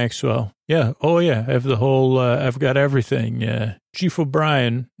with Maxwell? Yeah. Oh, yeah. I have the whole, I've got everything. Chief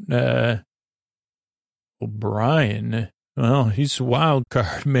O'Brien. O'Brien? Well, he's a wild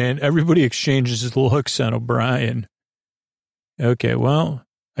card, man. Everybody exchanges looks on O'Brien. Okay, well,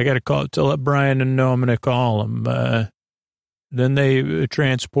 I got to let Brian know I'm going to call him. Then they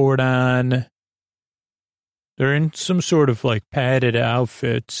transport on. They're in some sort of padded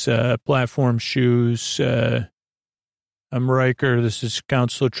outfits, platform shoes. I'm Riker. This is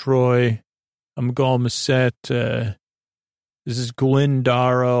Counselor Troy. I'm Gul Macet. This is Glyn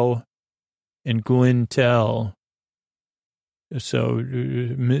Darrow and Glyn Tell. So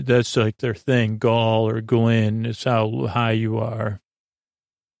that's their thing, Gul or Glyn. It's how high you are.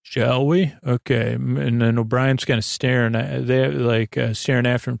 Shall we? Okay. And then O'Brien's kind of staring. They're staring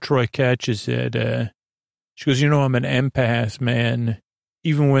after him. Troy catches it. She goes, I'm an empath, man.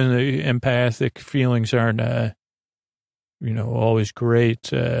 Even when the empathic feelings aren't, always great.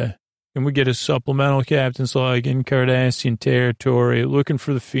 Can we get a supplemental captain's log in Cardassian territory, looking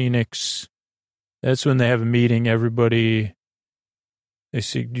for the Phoenix? That's when they have a meeting. Everybody, they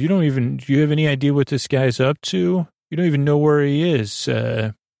say, do you have any idea what this guy's up to? You don't even know where he is.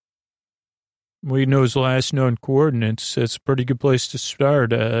 We know his last known coordinates. That's a pretty good place to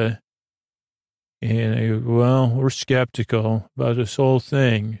start. And we're skeptical about this whole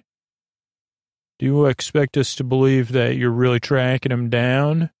thing. Do you expect us to believe that you're really tracking him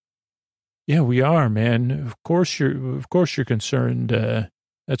down? Yeah, we are, man. Of course you're concerned.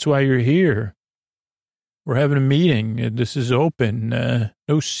 That's why you're here. We're having a meeting. This is open.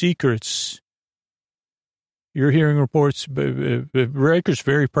 No secrets. You're hearing reports. Riker's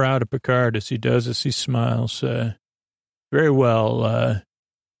very proud of Picard as he does this. He smiles. Very well.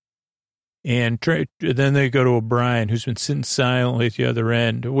 And then they go to O'Brien, who's been sitting silently at the other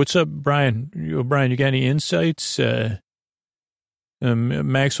end. What's up, Brian? O'Brien, you got any insights?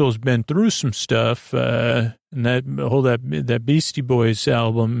 Maxwell's been through some stuff, and that Beastie Boys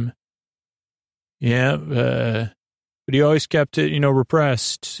album. Yeah, but he always kept it,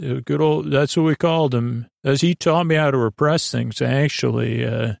 repressed. Good old, that's what we called him. As he taught me how to repress things, actually.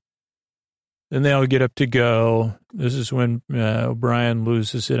 Then they all get up to go. This is when O'Brien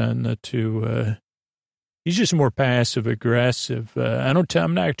loses it on the two. He's just more passive aggressive.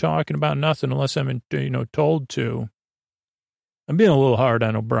 I'm not talking about nothing unless I'm, told to. I'm being a little hard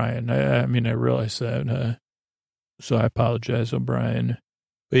on O'Brien. I realize that. So I apologize, O'Brien.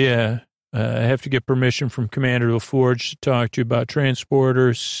 But yeah, I have to get permission from Commander LaForge to talk to you about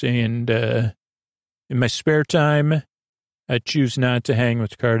transporters. And in my spare time, I choose not to hang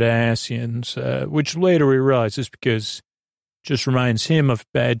with Cardassians, which later we realize is because it just reminds him of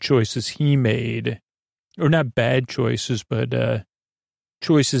bad choices he made. Or not bad choices, but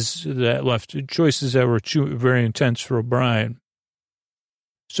choices that were too very intense for O'Brien.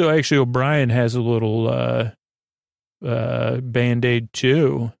 So actually O'Brien has a little Band-Aid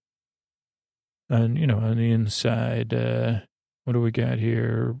too. On the inside, what do we got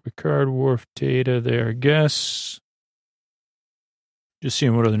here? Picard, Worf, Data there, I guess. Just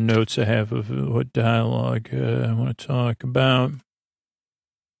seeing what other notes I have of what dialogue I want to talk about.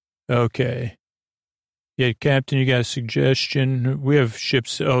 Okay. Yeah, Captain, you got a suggestion? We have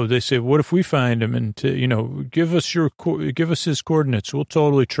ships. Oh, they say, what if we find him and, give us his coordinates. We'll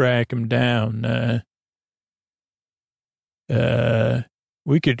totally track him down.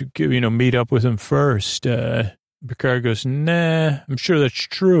 We could, meet up with him first. Picard goes, nah, I'm sure that's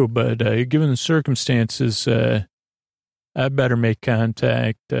true, but given the circumstances, I better make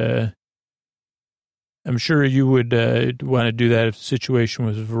contact. I'm sure you would want to do that if the situation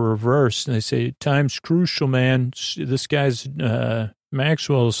was reversed. And they say, time's crucial, man. This guy's,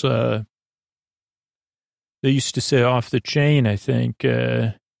 Maxwell's, they used to say off the chain, I think.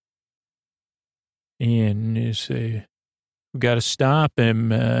 And you say, we got to stop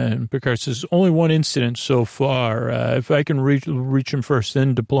him. And Picard says, only one incident so far. If I can reach him first,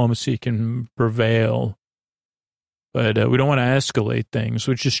 then diplomacy can prevail. But we don't want to escalate things,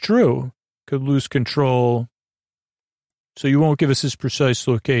 which is true. Could lose control. So you won't give us his precise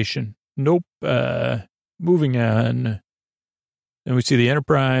location. Nope. Moving on. And we see the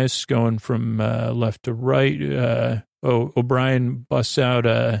Enterprise going from left to right. O'Brien busts out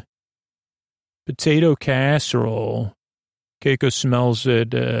a potato casserole. Keiko smells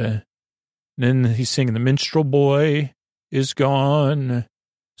it. Then he's singing The Minstrel Boy is Gone.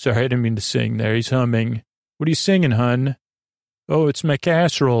 Sorry, I didn't mean to sing there. He's humming. What are you singing, hun? Oh, it's my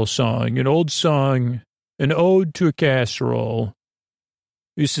casserole song, an old song, an ode to a casserole.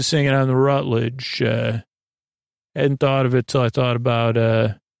 I used to sing it on the Rutledge. Hadn't thought of it till I thought about,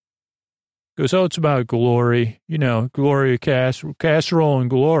 goes, oh, it's about glory. Glory of casserole and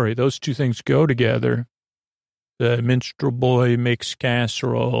glory. Those two things go together. The minstrel boy makes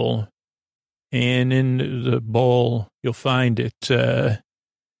casserole, and in the bowl, you'll find it.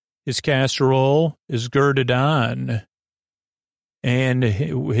 His casserole is girded on, and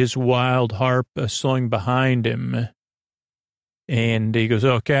his wild harp slung behind him. And he goes,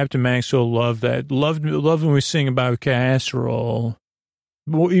 oh, Captain Maxwell loved that. Loved when we sing about casserole.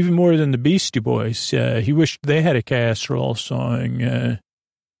 Even more than the Beastie Boys. He wished they had a casserole song.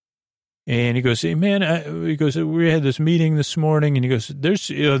 And he goes, hey, man, we had this meeting this morning. And he goes,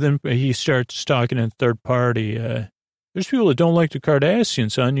 then he starts talking in third party. There's people that don't like the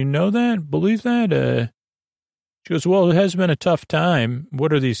Cardassians, son. You know that? Believe that? She goes, well, it has been a tough time.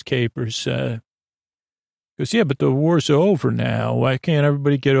 What are these capers? He goes, yeah, but the war's over now. Why can't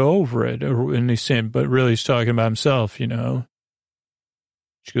everybody get over it? And he's saying, but really he's talking about himself, She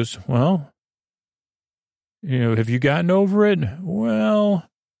goes, well, have you gotten over it? Well,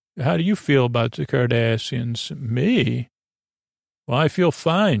 how do you feel about the Cardassians? Me? Well, I feel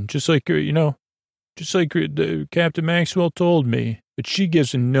fine. Just like Captain Maxwell told me. But she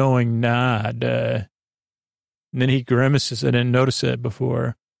gives a knowing nod. And then he grimaces. I didn't notice that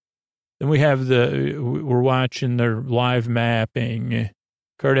before. Then we're watching their live mapping.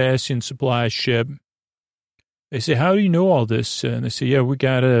 Cardassian supply ship. They say, how do you know all this? And they say, yeah, we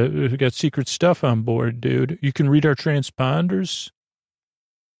got secret stuff on board, dude. You can read our transponders?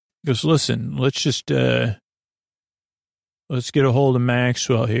 He goes, listen, let's get a hold of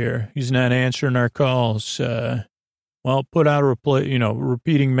Maxwell here. He's not answering our calls. Put out a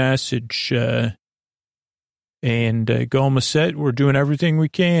repeating message. And Goma said, we're doing everything we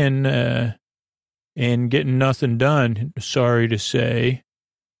can and getting nothing done, sorry to say.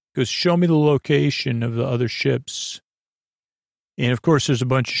 Goes, show me the location of the other ships. And, of course, there's a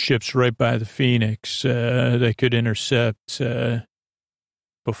bunch of ships right by the Phoenix that could intercept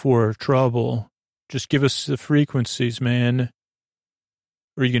before trouble. Just give us the frequencies, man.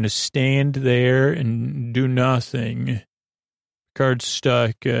 Or are you going to stand there and do nothing? Picard's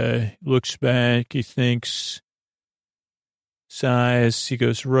stuck, looks back, he thinks, sighs, he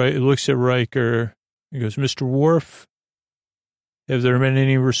goes, right, looks at Riker, he goes, Mr. Worf, have there been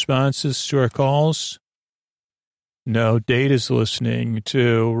any responses to our calls? No, Data's listening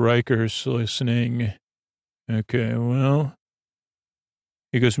too, Riker's listening. Okay, well,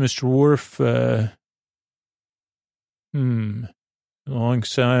 he goes, Mr. Worf, long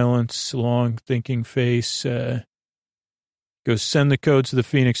silence, long thinking face, goes, send the codes of the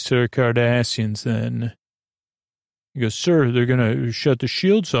Phoenix to the Cardassians then. He goes, sir, they're going to shut the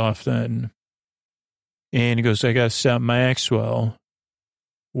shields off then. And he goes, I got to stop Maxwell.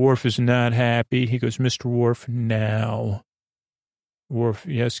 Worf is not happy. He goes, Mr. Worf, now. Worf,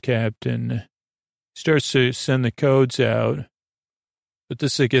 yes, Captain. Starts to send the codes out. But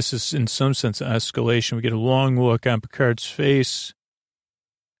this, I guess, is in some sense an escalation. We get a long look on Picard's face.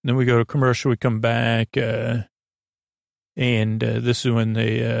 Then we go to commercial. We come back. And this is when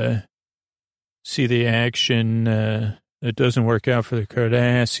they see the action. It doesn't work out for the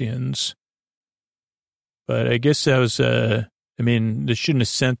Cardassians. But I guess that was, I mean, they shouldn't have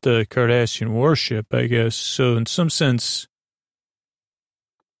sent the Cardassian warship, I guess. So in some sense,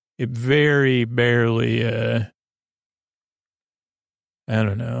 it very barely, I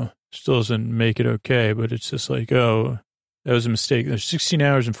don't know, still doesn't make it okay. But it's just like, oh, that was a mistake. They're 16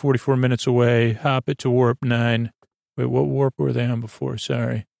 hours and 44 minutes away. Hop it to warp 9. Wait, what warp were they on before?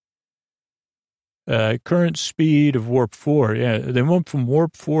 Sorry. Current speed of warp 4. Yeah, they went from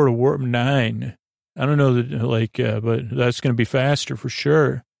warp 4 to warp 9. I don't know, but that's going to be faster for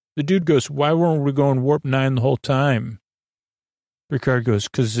sure. The dude goes, why weren't we going warp 9 the whole time? Picard goes,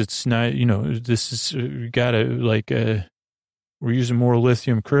 because it's not, this is, you got to, we're using more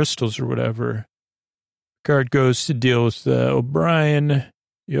lithium crystals or whatever. Picard goes to deal with O'Brien.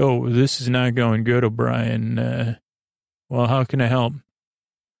 Yo, this is not going good, O'Brien. Well, how can I help?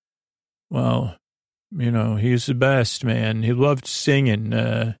 Well, he's the best, man. He loved singing.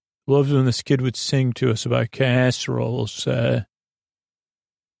 Loved when this kid would sing to us about casseroles. And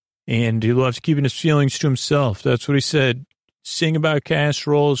he loved keeping his feelings to himself. That's what he said. Sing about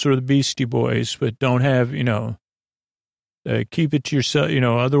casseroles or the Beastie Boys, but don't have, keep it to yourself.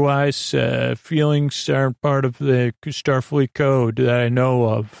 Otherwise, feelings aren't part of the Starfleet code that I know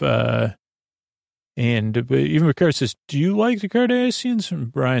of. But even Picard says, do you like the Cardassians?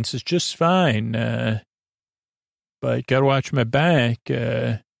 And Brian says, just fine. But got to watch my back.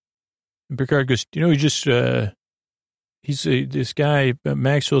 And Picard goes, this guy,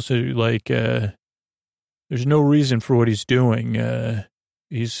 Maxwell's there's no reason for what he's doing.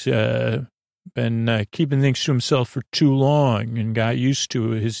 He's been keeping things to himself for too long and got used to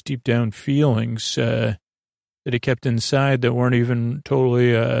his deep down feelings that he kept inside that weren't even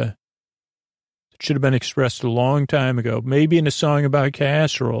totally, should have been expressed a long time ago. Maybe in a song about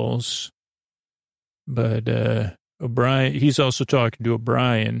casseroles. But O'Brien, he's also talking to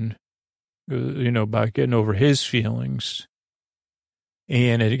O'Brien, about getting over his feelings.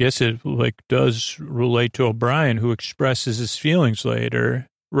 And I guess it does relate to O'Brien, who expresses his feelings later,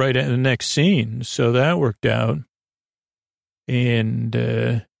 right in the next scene. So that worked out. And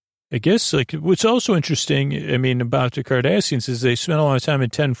I guess what's also interesting, about the Cardassians is they spent a lot of time in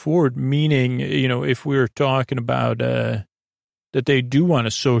 10 forward, meaning, if we were talking about that they do want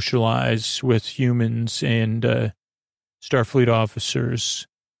to socialize with humans and Starfleet officers.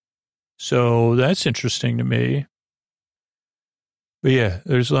 So that's interesting to me. But yeah,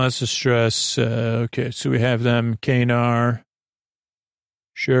 there's lots of stress. Okay, so we have them, Kanar.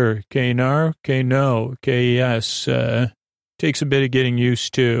 Sure, Kanar, K-no, K-yes. Takes a bit of getting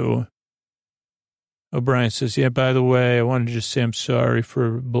used to. O'Brien says, yeah, by the way, I wanted to just say I'm sorry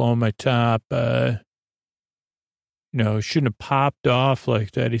for blowing my top. Shouldn't have popped off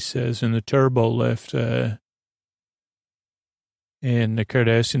like that, he says, in the turbo lift. And the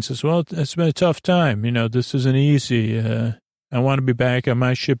Cardassian says, well, it's been a tough time. This isn't easy. I want to be back on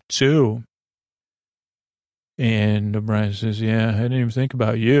my ship, too. And O'Brien says, yeah, I didn't even think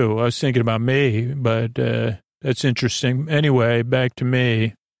about you. I was thinking about me, but that's interesting. Anyway, back to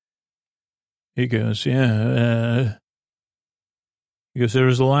me. He goes, yeah. He goes, there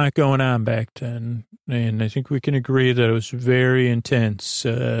was a lot going on back then, and I think we can agree that it was very intense.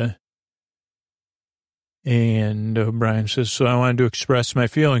 And O'Brien says, so I wanted to express my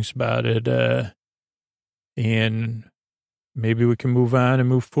feelings about it, and maybe we can move on and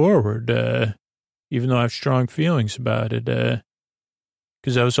move forward, even though I have strong feelings about it,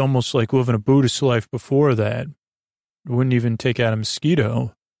 because I was almost like living a Buddhist life before that. Wouldn't even take out a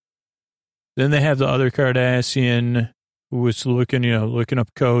mosquito. Then they have the other Cardassian who was looking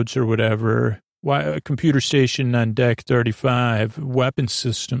up codes or whatever. A computer station on deck 35, weapon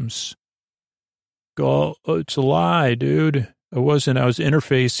systems. Go, it's a lie, dude. I was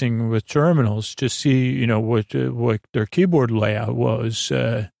interfacing with terminals to see, what their keyboard layout was.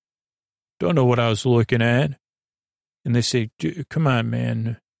 Don't know what I was looking at. And they say, come on,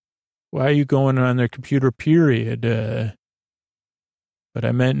 man. Why are you going on their computer, period? But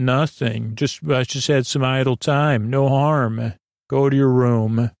I meant nothing. I just had some idle time. No harm. Go to your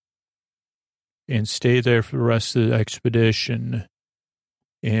room and stay there for the rest of the expedition.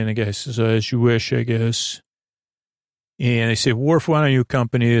 And I guess, as you wish, I guess. And they say, Worf, why don't you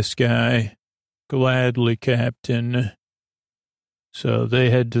accompany this guy? Gladly, Captain. So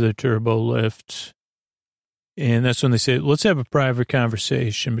they head to the turbo lift. And that's when they say, let's have a private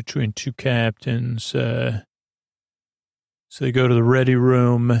conversation between two captains. So they go to the ready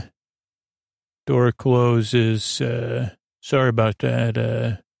room. Door closes. Sorry about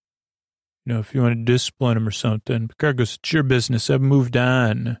that. If you want to discipline him or something. Picard goes, it's your business. I've moved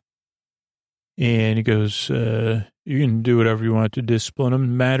on. And he goes, you can do whatever you want to discipline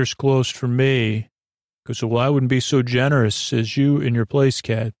him. Matter's closed for me. He goes, well, I wouldn't be so generous as you in your place,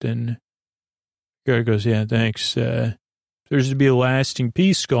 Captain. Picard goes, yeah, thanks. If there's to be a lasting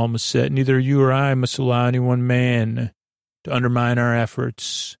peace, Skull must set, neither you or I must allow any one man to undermine our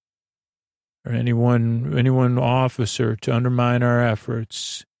efforts, or any one officer to undermine our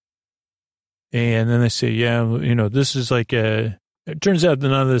efforts. And then they say, yeah, this is like it turns out that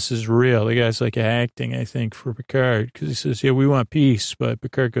none of this is real. The guy's like acting, I think, for Picard, because he says, yeah, we want peace. But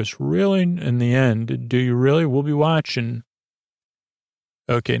Picard goes, really? In the end, do you really? We'll be watching.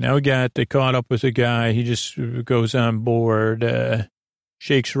 Okay, now they caught up with a guy. He just goes on board,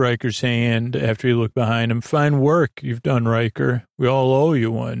 shakes Riker's hand after he looked behind him. Fine work you've done, Riker. We all owe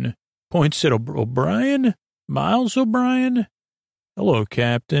you one. Points at O'Brien? Miles O'Brien? Hello,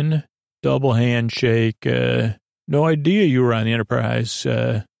 Captain. Double handshake. No idea you were on the Enterprise.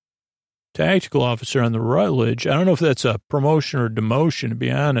 Tactical officer on the Rutledge. I don't know if that's a promotion or demotion, to be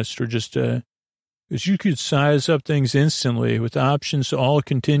honest, or just because you could size up things instantly with options to all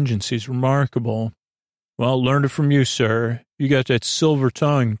contingencies. Remarkable. Well, learned it from you, sir. You got that silver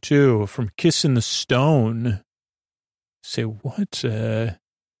tongue, too, from kissing the stone. Say, what?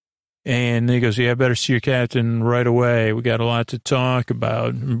 And he goes, yeah, I better see your captain right away. We got a lot to talk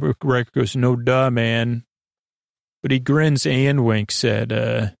about. And Riker goes, no duh, man. But he grins and winks at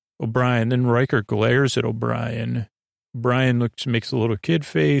O'Brien. Then Riker glares at O'Brien. O'Brien makes a little kid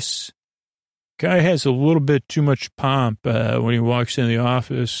face. Guy has a little bit too much pomp when he walks in the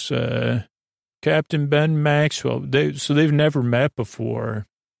office. Captain Ben Maxwell. They've never met before.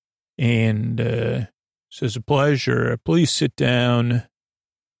 And says, a pleasure. Please sit down.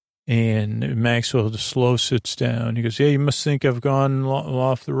 And Maxwell just slow sits down. He goes, yeah, you must think I've gone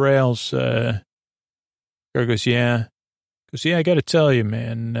off the rails. Carter goes, yeah. Goes, yeah, I got to tell you,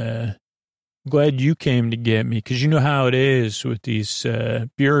 man, I'm glad you came to get me, because you know how it is with these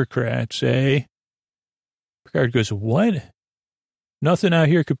bureaucrats, eh? Picard goes, what? Nothing out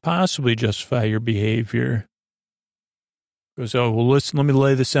here could possibly justify your behavior. Goes, oh, well, listen, let me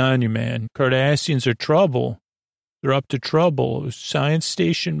lay this on you, man. Cardassians are trouble. They're up to trouble. Science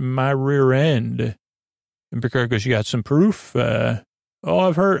station, my rear end. And Picard goes, you got some proof?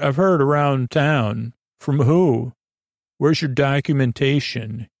 I've heard around town. From who? Where's your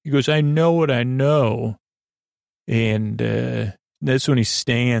documentation? He goes, I know what I know. And that's when he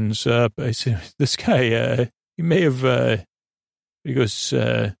stands up. I said, this guy, he may have, he goes,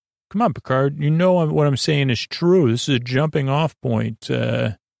 come on, Picard. You know what I'm saying is true. This is a jumping off point.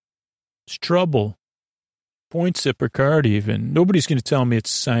 It's trouble. Points at Picard even. Nobody's going to tell me it's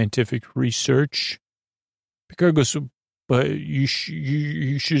scientific research. Picard goes, but you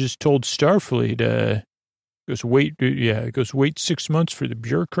should have told Starfleet. Goes, wait 6 months for the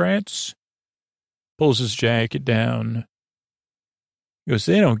bureaucrats. Pulls his jacket down. He goes,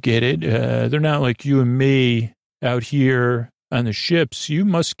 they don't get it. They're not like you and me out here on the ships. You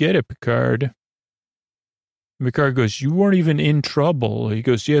must get it, Picard. Picard goes, you weren't even in trouble. He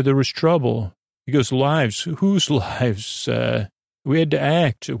goes, yeah, there was trouble. He goes, lives? Whose lives? We had to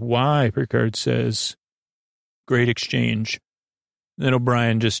act. Why? Picard says. Great exchange. Then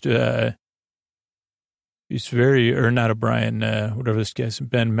O'Brien just, he's very, or not O'Brien, whatever this guy's,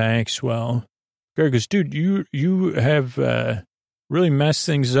 Ben Maxwell. Picard goes, dude, you have really messed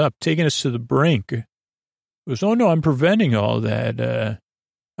things up, taking us to the brink. He goes, oh no, I'm preventing all that.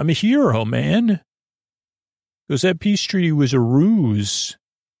 I'm a hero, man. He goes, that peace treaty was a ruse.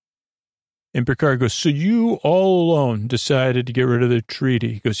 And Picard goes, so you all alone decided to get rid of the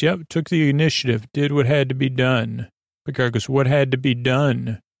treaty? He goes, yep, took the initiative, did what had to be done. Picard goes, what had to be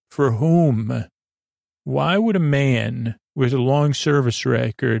done? For whom? Why would a man with a long service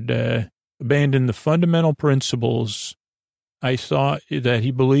record abandon the fundamental principles I thought that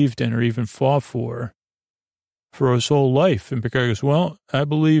he believed in or even fought for his whole life? And Picard goes, well, I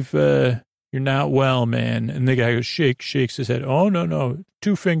believe you're not well, man. And the guy goes, shakes his head. Oh, no,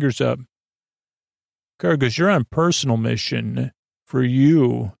 2 fingers up. Picard goes, you're on personal mission for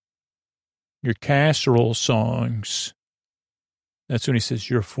you, your casserole songs. That's when he says,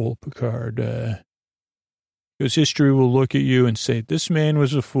 you're a fool, Picard. Because history will look at you and say, this man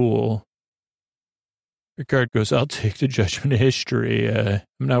was a fool. Picard goes, I'll take the judgment of history. I'm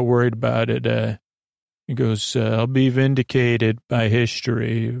not worried about it. He goes, I'll be vindicated by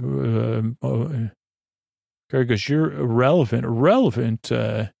history. Picard goes, you're irrelevant.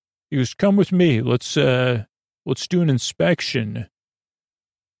 He goes, come with me. Let's let's do an inspection.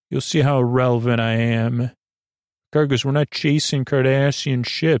 You'll see how irrelevant I am. Picard goes, we're not chasing Cardassian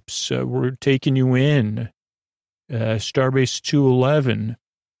ships. We're taking you in. Starbase 211.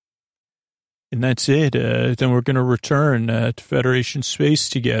 And that's it. Then we're going to return to Federation space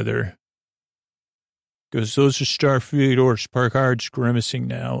together. Goes, those are Starfleet orders. Picard's grimacing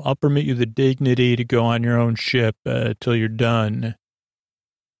now. I'll permit you the dignity to go on your own ship till you're done.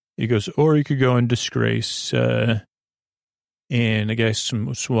 He goes, or you could go in disgrace. And the guy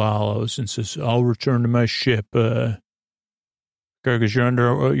swallows and says, I'll return to my ship. Picard goes, you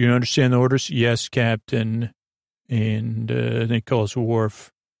understand the orders? Yes, Captain. And then he calls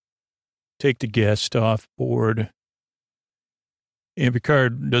Worf. Take the guest off board. And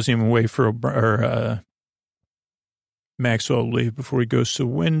Picard doesn't even wait for Maxwell to leave before he goes to the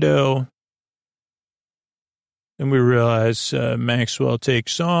window. Then we realize Maxwell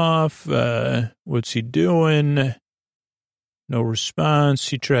takes off. What's he doing? No response.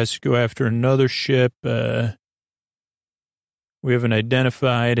 He tries to go after another ship. We haven't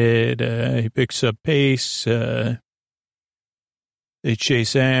identified it. He picks up pace. They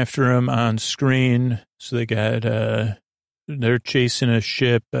chase after him on screen. So they got, they're chasing a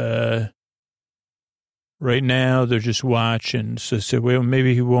ship. Right now, they're just watching. So well,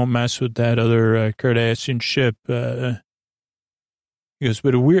 maybe he won't mess with that other Cardassian ship. He goes,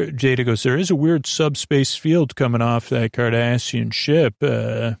 but Jada goes, there is a weird subspace field coming off that Cardassian ship.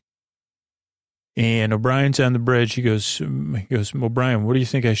 And O'Brien's on the bridge. He goes, O'Brien, what do you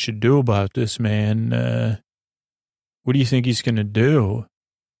think I should do about this, man? What do you think he's going to do?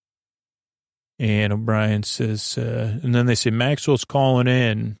 And O'Brien says, and then they say, Maxwell's calling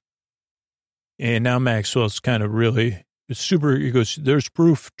in. And now Maxwell's kind of really, it's super, he goes, there's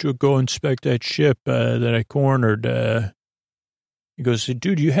proof to go inspect that ship that I cornered. He goes,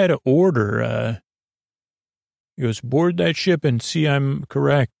 dude, you had an order. He goes, board that ship and see I'm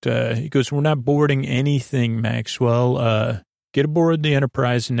correct. He goes, we're not boarding anything, Maxwell. Get aboard the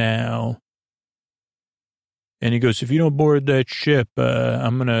Enterprise now. And he goes, if you don't board that ship,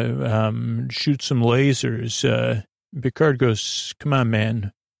 I'm going to shoot some lasers. Picard goes, come on,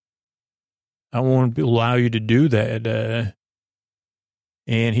 man. I won't allow you to do that.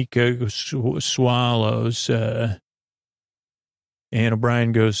 And he goes, swallows. And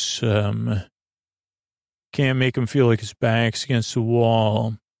O'Brien goes, can't make him feel like his back's against the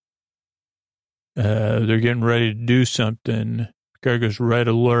wall. They're getting ready to do something. Picard goes, red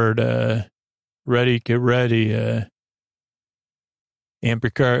alert. Ready, get ready. And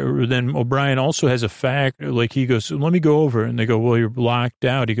Picard, then O'Brien also has a fact, like he goes, let me go over. And they go, well, you're blocked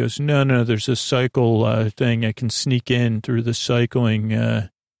out. He goes, no, there's a cycle thing. I can sneak in through the cycling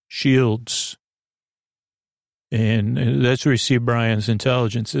shields. And that's where you see Brian's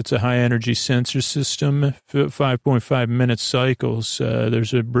intelligence. It's a high-energy sensor system, 5.5 minute cycles.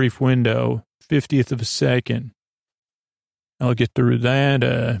 There's a brief window, 50th of a second. I'll get through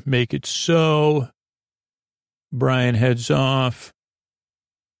that, make it so. Brian heads off.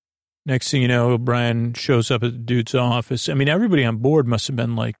 Next thing you know, Brian shows up at the dude's office. I mean, everybody on board must have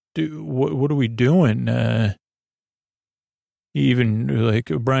been like, dude, what are we doing?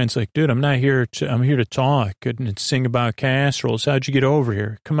 Brian's like, dude, I'm here to talk and sing about casseroles. How'd you get over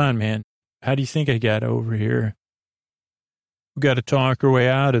here? Come on, man. How do you think I got over here? We got to talk our way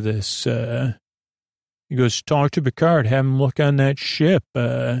out of this. He goes, talk to Picard, have him look on that ship.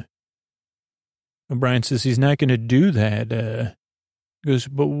 O'Brien says he's not going to do that. He goes,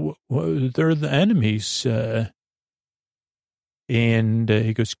 but they're the enemies. And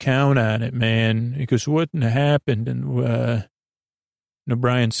he goes, count on it, man. He goes, what happened? And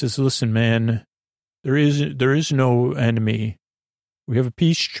O'Brien says, listen, man, there is no enemy. We have a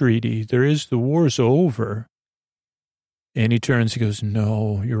peace treaty. The war's over. And he turns, he goes,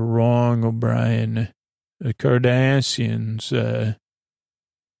 no, you're wrong, O'Brien. The Cardassians. And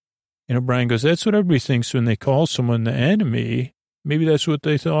O'Brien goes, that's what everybody thinks when they call someone the enemy. Maybe that's what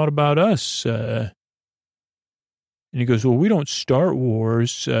they thought about us. And he goes, well, we don't start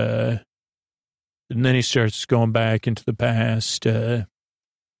wars. And then he starts going back into the past,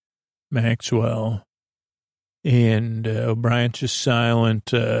 Maxwell. And O'Brien's just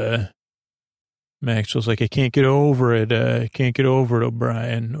silent. Maxwell's like, I can't get over it.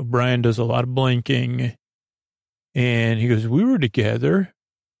 O'Brien. O'Brien does a lot of blinking. And he goes, we were together.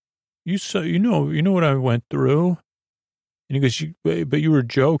 You know what I went through. And he goes, but you were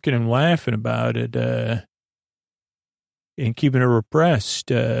joking and laughing about it, and keeping it repressed.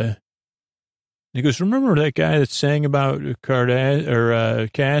 He goes, remember that guy that sang about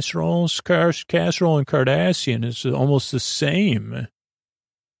casseroles? Casserole and Cardassian is almost the same.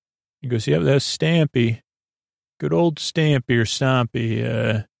 He goes, yeah, that's Stampy. Good old Stampy or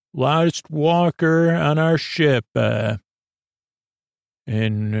Stompy, loudest walker on our ship.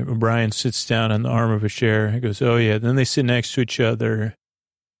 And O'Brien sits down on the arm of a chair. He goes, oh, yeah. Then they sit next to each other.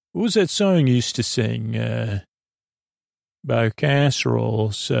 What was that song you used to sing about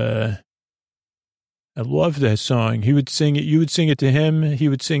casseroles? I love that song. He would sing it. You would sing it to him. He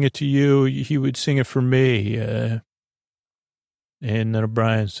would sing it to you. He would sing it for me. And then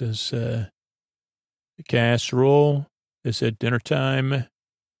O'Brien says, the casserole is at dinner time.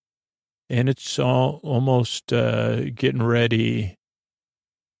 And it's all almost getting ready.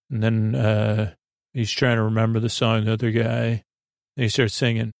 And then he's trying to remember the song, the other guy. And he starts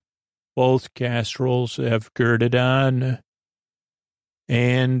singing, both casseroles have girded on,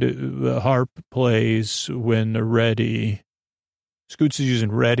 and the harp plays when they're ready. Scoots is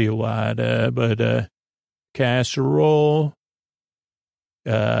using ready a lot, but casserole,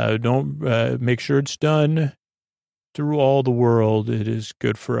 don't make sure it's done through all the world. It is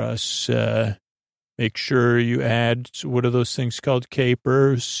good for us. Make sure you add, what are those things called?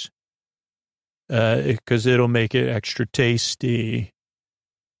 Capers, because it'll make it extra tasty.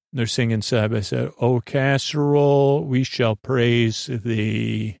 They're singing side by side, oh, casserole, we shall praise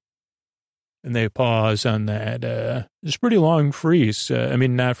thee. And they pause on that. It's a pretty long freeze. I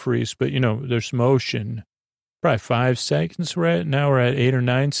mean, not freeze, but, there's motion. Probably 5 seconds. Now we're at 8 or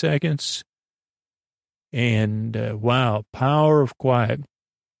 9 seconds. And, wow, power of quiet.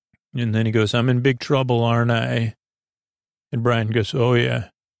 And then he goes, I'm in big trouble, aren't I? And Brian goes, oh, yeah.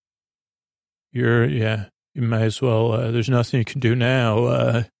 You might as well, there's nothing you can do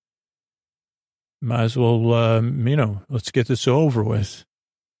now. Might as well, let's get this over with.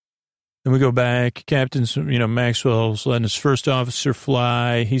 Then we go back. Captain's, Maxwell's letting his first officer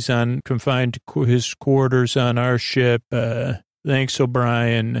fly. He's confined to his quarters on our ship. Thanks,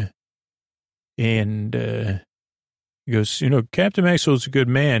 O'Brien. And, he goes, Captain Maxwell's a good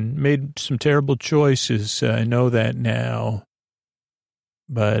man, made some terrible choices. I know that now.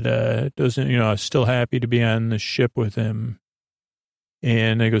 But it doesn't, I'm still happy to be on the ship with him.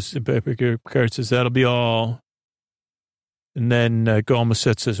 And he goes, Picard says, that'll be all. And then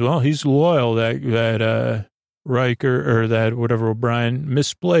Galmaset says, well, he's loyal, that Riker, or that whatever O'Brien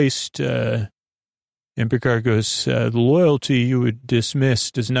misplaced. And Picard goes, the loyalty you would dismiss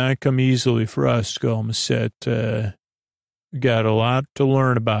does not come easily for us, Galmaset. Got a lot to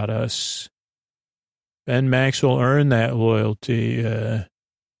learn about us. Ben Maxwell earned that loyalty.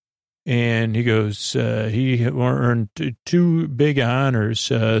 And he goes, he earned 2 big honors,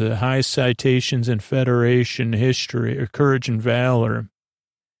 the high citations in Federation history, or courage and valor.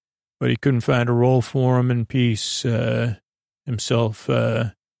 But he couldn't find a role for him in peace himself.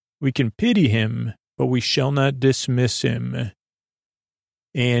 We can pity him, but we shall not dismiss him.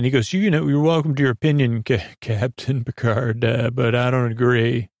 And he goes, you're welcome to your opinion, Captain Picard, but I don't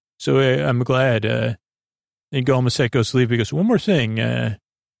agree. So I'm glad. And Galmaset goes to leave. He goes, one more thing.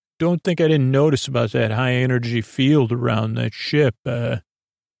 Don't think I didn't notice about that high energy field around that ship. You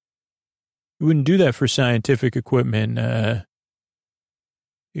wouldn't do that for scientific equipment.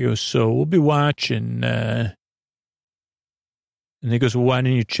 He goes, so we'll be watching. And he goes, well, why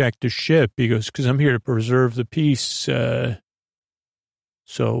didn't you check the ship? He goes, because I'm here to preserve the peace.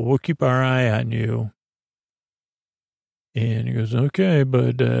 So we'll keep our eye on you. And he goes, okay,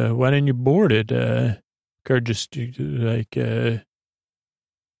 but why didn't you board it? Picard just he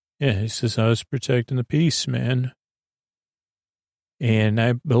says, I was protecting the peace, man. And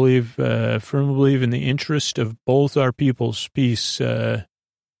I firmly believe in the interest of both our people's peace. And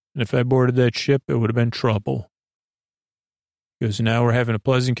if I boarded that ship, it would have been trouble. Because now we're having a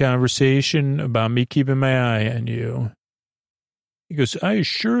pleasant conversation about me keeping my eye on you. He goes, I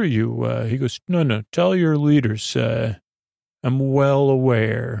assure you, he goes, no, tell your leaders, I'm well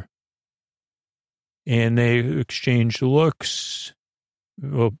aware. And they exchange looks.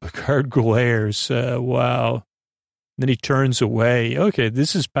 Well, Picard glares, wow. Then he turns away. Okay,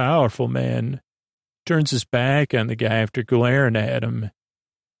 this is powerful, man. Turns his back on the guy after glaring at him.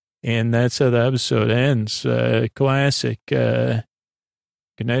 And that's how the episode ends. Classic. Good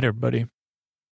night, everybody.